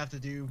still gonna have to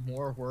do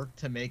more work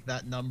to make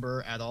that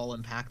number at all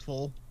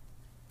impactful,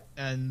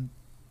 and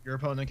your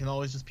opponent can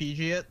always just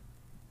PG it.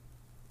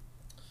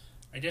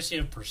 I guess you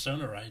have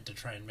Persona Ride to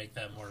try and make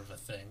that more of a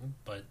thing,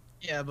 but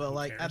Yeah, but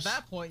like cares? at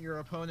that point, your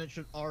opponent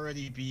should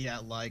already be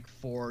at like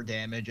 4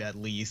 damage at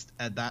least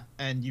at that,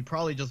 and you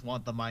probably just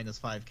want the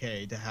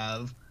 -5k to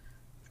have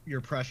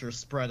your pressure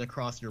spread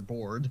across your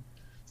board,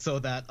 so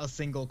that a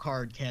single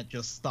card can't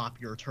just stop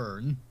your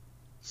turn.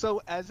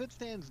 So as it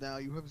stands now,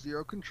 you have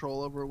zero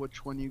control over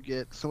which one you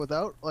get. So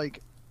without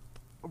like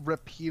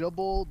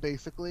repeatable,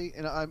 basically,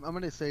 and I'm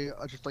going to say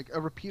just like a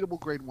repeatable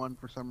grade 1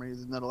 for some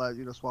reason that allows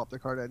you to swap the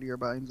card out of your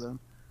bind zone.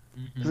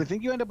 Because I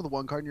think you end up with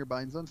one card in your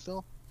bind zone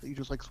still that you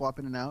just like swap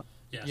in and out.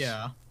 yes.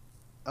 Yeah.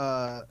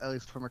 At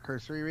least from a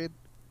cursory read.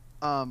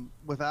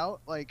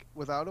 Without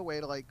a way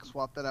to like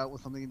swap that out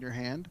with something in your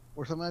hand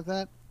or something like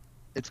that,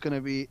 it's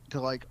gonna be to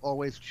like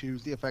always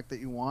choose the effect that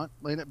you want.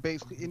 Like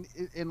basically,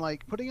 in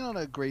like putting it on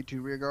a grade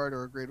 2 rear guard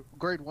or a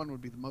grade 1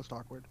 would be the most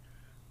awkward.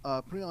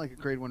 Putting on like a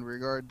grade 1 rear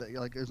guard that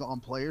like is on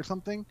play or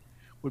something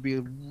would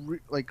be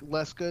like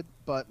less good,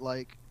 but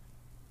like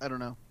I don't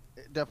know,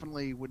 it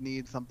definitely would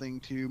need something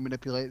to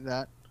manipulate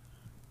that.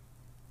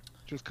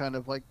 Just kind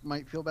of like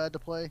might feel bad to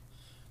play.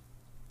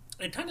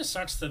 It kind of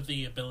sucks that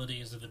the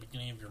ability is at the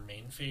beginning of your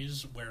main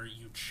phase where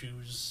you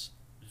choose,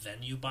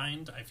 then you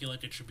bind. I feel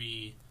like it should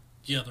be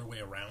the other way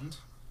around.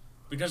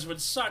 Because it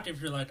would suck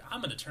if you're like,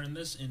 I'm going to turn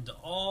this into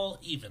all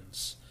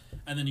evens.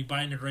 And then you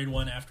bind a grade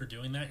 1 after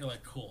doing that. You're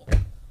like, cool.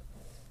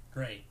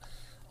 Great.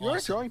 You are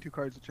Awesome. drawing 2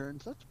 cards a turn,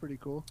 so that's pretty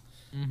cool.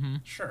 Mm-hmm.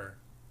 Sure.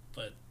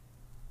 But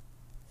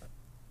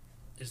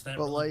is that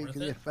But really like worth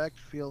the it? effect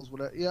feels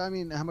what? Yeah, I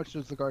mean, how much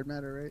does the guard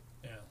matter, right?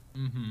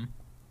 Yeah. Mm-hmm.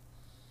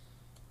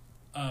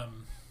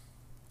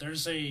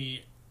 There's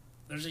a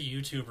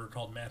YouTuber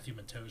called Matthew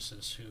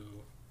Matosis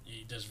who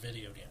he does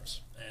video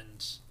games,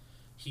 and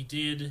he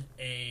did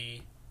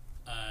a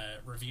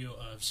review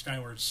of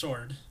Skyward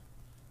Sword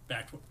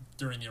back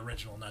during the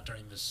original, not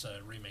during this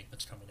remake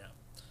that's coming out,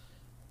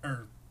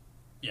 or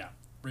yeah,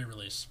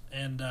 re-release.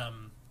 And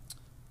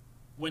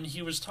when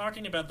he was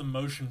talking about the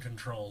motion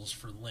controls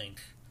for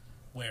Link,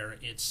 where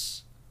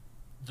it's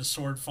the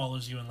sword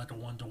follows you in like a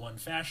 1-to-1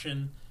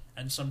 fashion,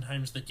 and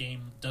sometimes the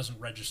game doesn't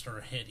register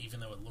a hit even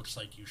though it looks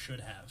like you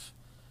should have.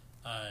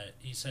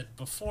 He said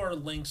before,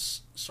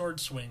 Link's sword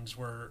swings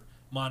were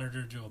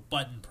monitored to a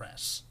button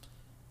press,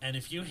 and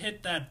if you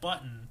hit that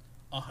button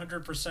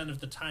 100% of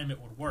the time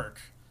it would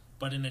work,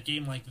 but in a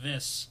game like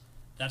this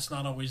that's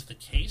not always the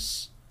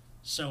case,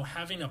 so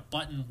having a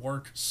button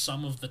work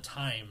some of the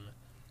time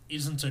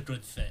isn't a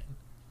good thing.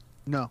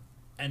 No.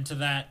 And to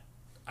that,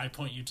 I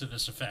point you to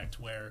this effect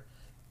where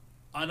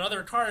on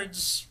other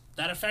cards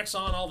that effect's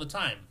on all the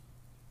time.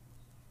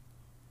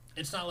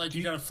 It's not like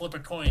you gotta flip a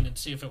coin and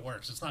see if it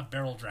works. It's not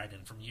Barrel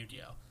Dragon from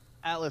Yu-Gi-Oh!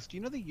 Atlas, do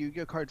you know the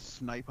Yu-Gi-Oh card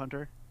Snipe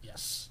Hunter?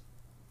 Yes.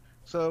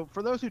 So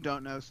for those who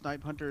don't know,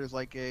 Snipe Hunter is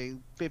like a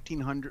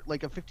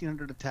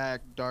 1500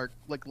 attack dark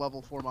like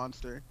level 4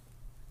 monster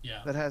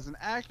Yeah. that has an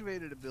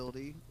activated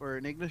ability or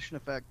an ignition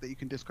effect that you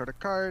can discard a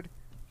card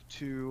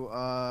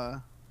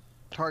to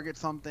target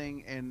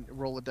something and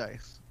roll a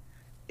dice.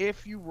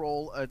 If you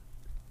roll a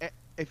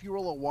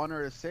 1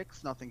 or a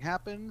 6, nothing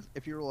happens.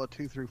 If you roll a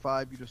 2 through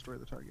 5, you destroy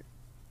the target.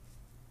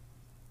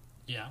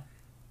 Yeah.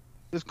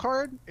 This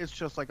card is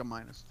just like a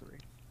 -3.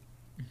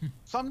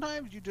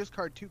 Sometimes you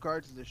discard 2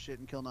 cards of this shit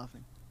and kill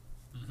nothing.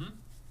 Mm-hmm.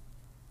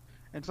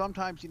 And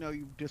sometimes,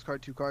 you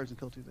discard 2 cards and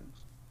kill 2 things.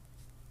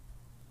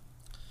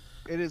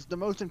 It is the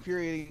most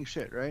infuriating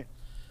shit, right?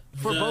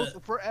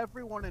 For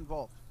everyone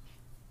involved.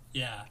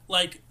 Yeah.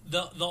 Like,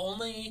 the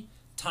only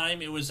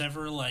time it was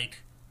ever,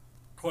 like,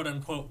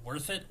 quote-unquote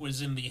worth it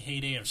was in the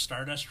heyday of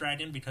Stardust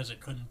Dragon because it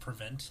couldn't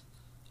prevent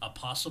a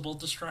possible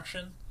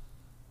destruction.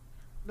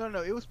 No,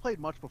 it was played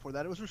much before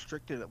that. It was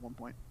restricted at one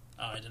point.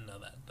 Oh, I didn't know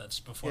that. That's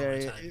before Yeah,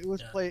 my time. it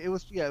was played. It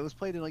was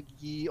played in like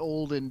ye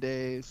olden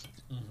days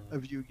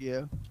of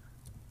Yu-Gi-Oh.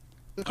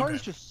 The card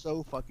is just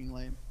so fucking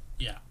lame.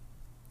 Yeah.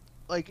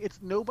 Like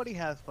nobody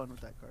has fun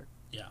with that card.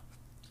 Yeah.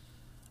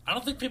 I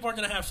don't think people are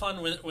gonna have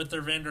fun with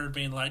their vendor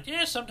being like,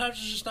 yeah, sometimes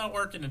it's just not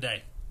working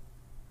today.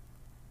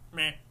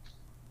 Meh.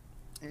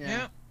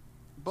 Yeah.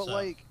 But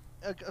like,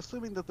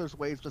 assuming that there's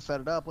ways to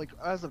set it up, like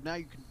as of now,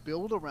 you can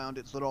build around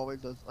it so it always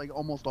does, like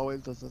almost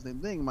always does the same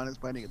thing, minus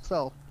binding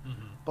itself.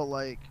 But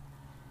like,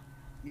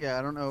 yeah,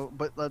 I don't know,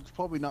 but that's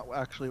probably not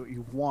actually what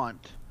you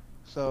want.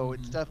 So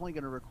it's definitely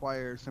going to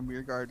require some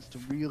rear guards to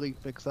really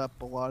fix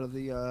up a lot of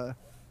the,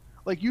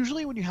 like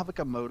usually when you have like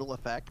a modal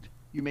effect,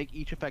 you make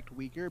each effect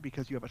weaker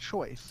because you have a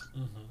choice.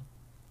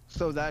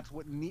 So that's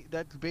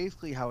that's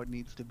basically how it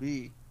needs to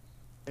be,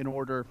 in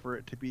order for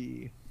it to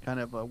be kind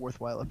of a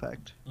worthwhile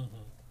effect.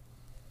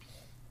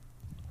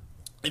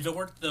 If it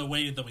worked the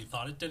way that we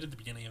thought it did at the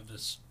beginning of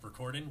this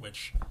recording,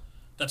 which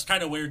that's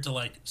kind of weird to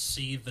like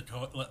see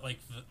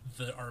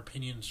our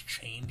opinions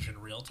change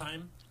in real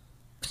time.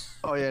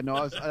 Oh yeah,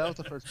 no, that was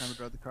the first time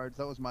I read the cards.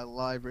 That was my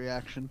live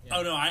reaction. Yeah.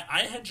 Oh no,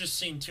 I had just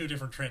seen two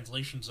different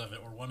translations of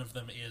it, where one of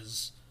them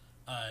is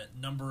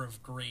number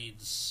of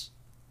grades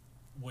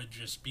would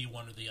just be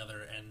one or the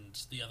other,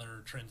 and the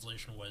other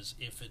translation was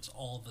if it's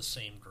all the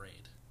same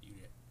grade you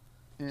get.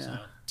 Yeah. So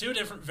two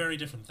very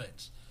different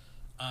things.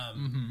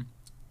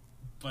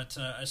 But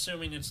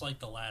assuming it's like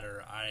the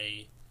latter,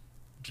 I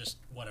just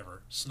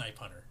whatever snipe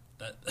hunter.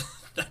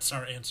 That's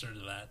our answer to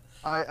that.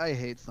 I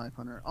hate Snipe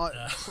Hunter.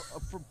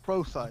 For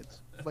pro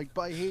sides. Like,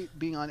 but I hate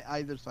being on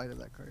either side of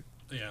that card.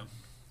 Yeah.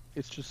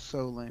 It's just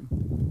so lame.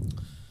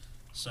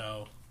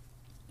 So,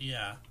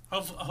 yeah.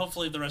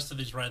 Hopefully the rest of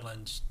these ride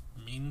lines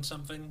mean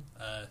something.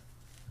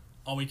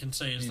 All we can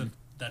say is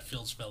that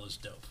field spell is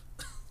dope.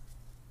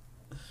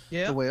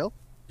 Yeah. The whale?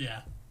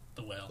 Yeah,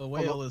 the whale. The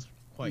whale is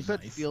quite nice. You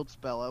said nice. field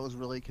spell. I was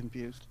really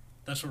confused.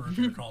 That's what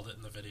Revere called it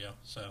in the video,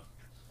 so.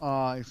 Oh,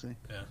 I see.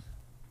 Yeah.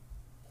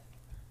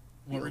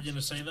 What were you going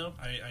to say, though?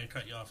 I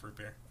cut you off,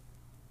 Revere.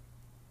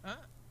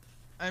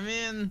 I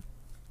mean,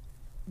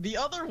 the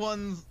other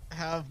ones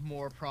have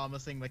more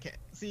promising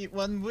mechanics. See,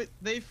 when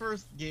they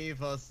first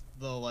gave us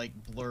the, like,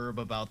 blurb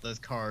about this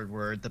card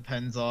where it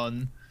depends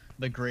on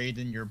the grade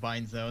in your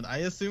bind zone, I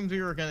assumed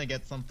we were going to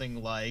get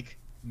something like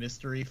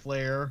Mystery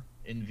Flare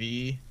in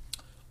V.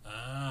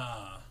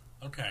 Ah,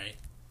 okay.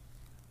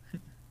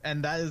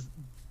 And that is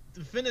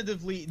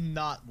definitively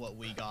not what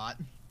we got.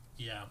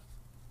 Yeah.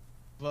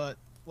 But,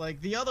 like,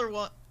 the other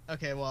one...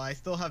 Okay, well, I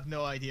still have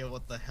no idea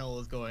what the hell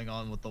is going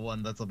on with the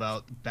one that's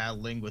about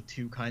battling with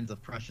two kinds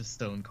of precious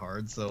stone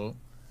cards, so...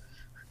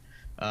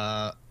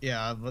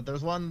 yeah, but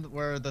there's one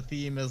where the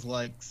theme is,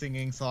 like,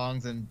 singing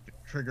songs and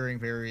triggering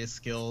various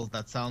skills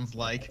that sounds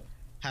like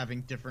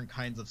having different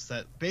kinds of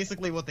set...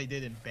 Basically what they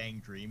did in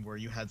Bang Dream, where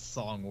you had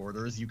song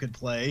orders you could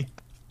play.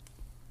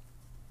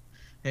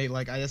 Hey,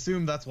 like, I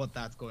assume that's what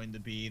that's going to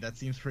be. That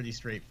seems pretty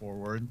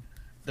straightforward.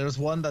 There's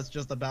one that's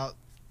just about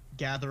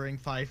gathering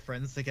 5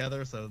 friends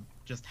together, so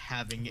just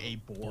having a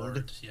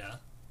board. Yeah.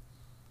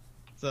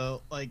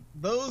 So, like,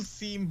 those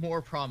seem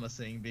more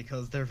promising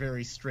because they're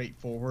very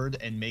straightforward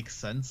and make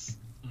sense.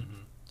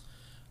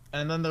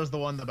 And then there's the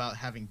one about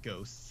having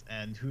ghosts,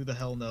 and who the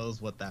hell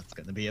knows what that's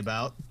going to be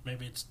about.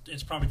 Maybe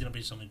it's probably going to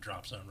be something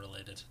drop zone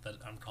related, that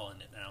I'm calling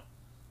it now.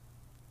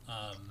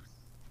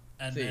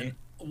 And then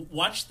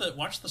watch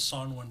the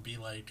song one be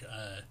like,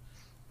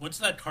 what's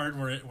that card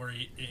where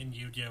in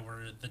Yu-Gi-Oh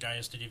where the guy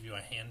has to give you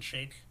a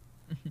handshake?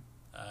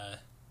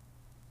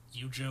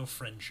 Yu-Gi-Oh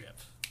Friendship.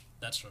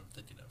 That's what I'm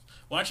thinking of.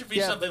 Watch it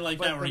be something like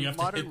that where you have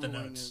to hit the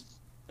notes.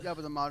 Yeah,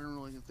 but the modern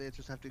ruling is they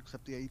just have to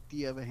accept the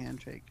idea of a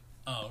handshake.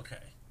 Oh,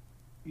 okay.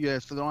 Yeah,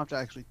 so they don't have to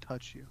actually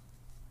touch you.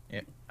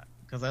 Yeah,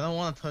 because I don't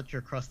want to touch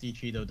your crusty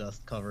Cheeto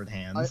dust covered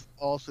hands. I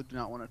also do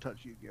not want to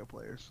touch Yu-Gi-Oh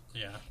players.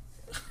 Yeah.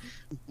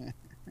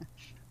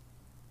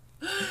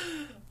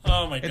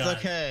 Oh my god. It's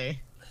okay.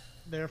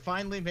 They're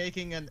finally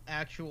making an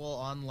actual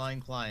online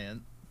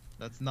client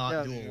that's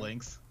not Duel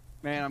Links.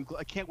 Man,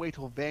 I can't wait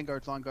till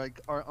Vanguard's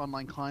our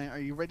online client. Are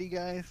you ready,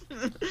 guys?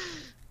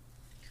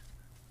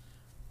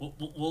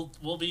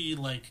 We'll be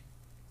like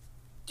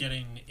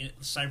getting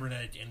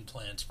cybernetic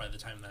implants by the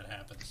time that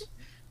happens.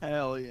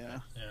 Hell yeah.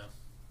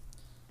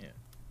 Yeah.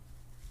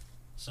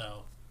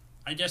 So,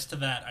 I guess to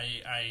that,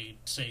 I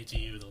say to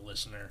you, the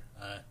listener,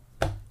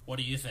 what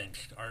do you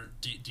think?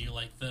 Do you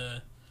like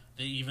the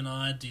even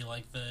odd? Do you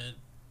like the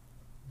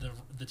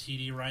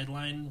TD ride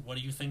line? What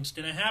do you think's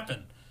gonna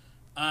happen?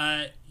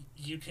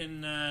 You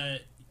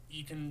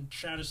can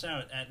shout us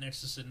out at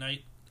Nexus at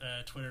Night,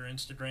 Twitter,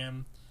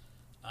 Instagram,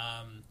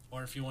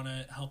 or if you want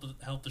to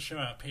help the show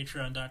out,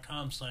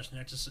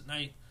 patreon.com/Nexus at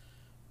Night.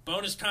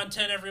 Bonus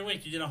content every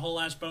week. You get a whole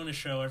ass bonus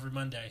show every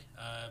Monday,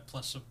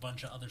 plus a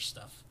bunch of other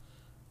stuff.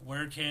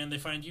 Where can they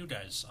find you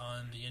guys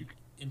on the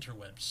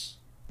interwebs?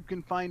 You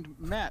can find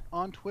Matt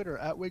on Twitter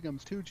at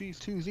Wiggums,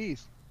 2Gs2Zs.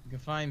 You can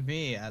find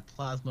me at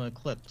Plasma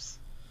Eclipse.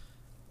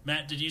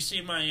 Matt, did you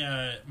see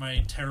my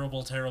my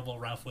terrible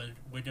Ralph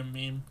Wiggum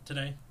meme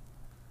today?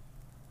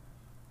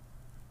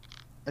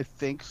 I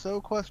think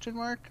so? Question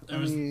mark.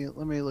 Let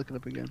me look it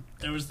up again.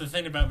 There was the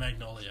thing about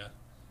Magnolia.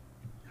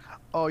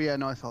 Oh yeah,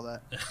 no, I saw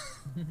that.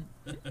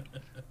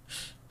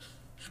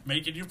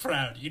 Making you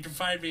proud. You can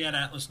find me at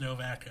Atlas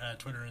Novak,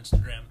 Twitter,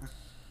 Instagram,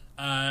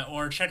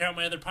 or check out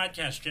my other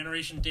podcast,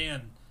 Generation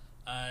Dan,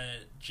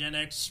 Gen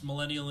X,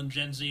 Millennial, and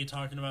Gen Z,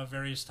 talking about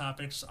various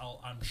topics.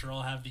 I'm sure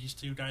I'll have these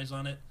two guys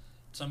on it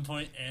at some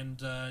point.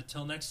 And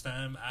till next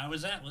time, I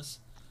was Atlas.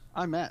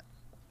 I'm Matt.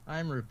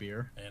 I'm Root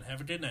Beer. And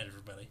have a good night,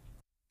 everybody.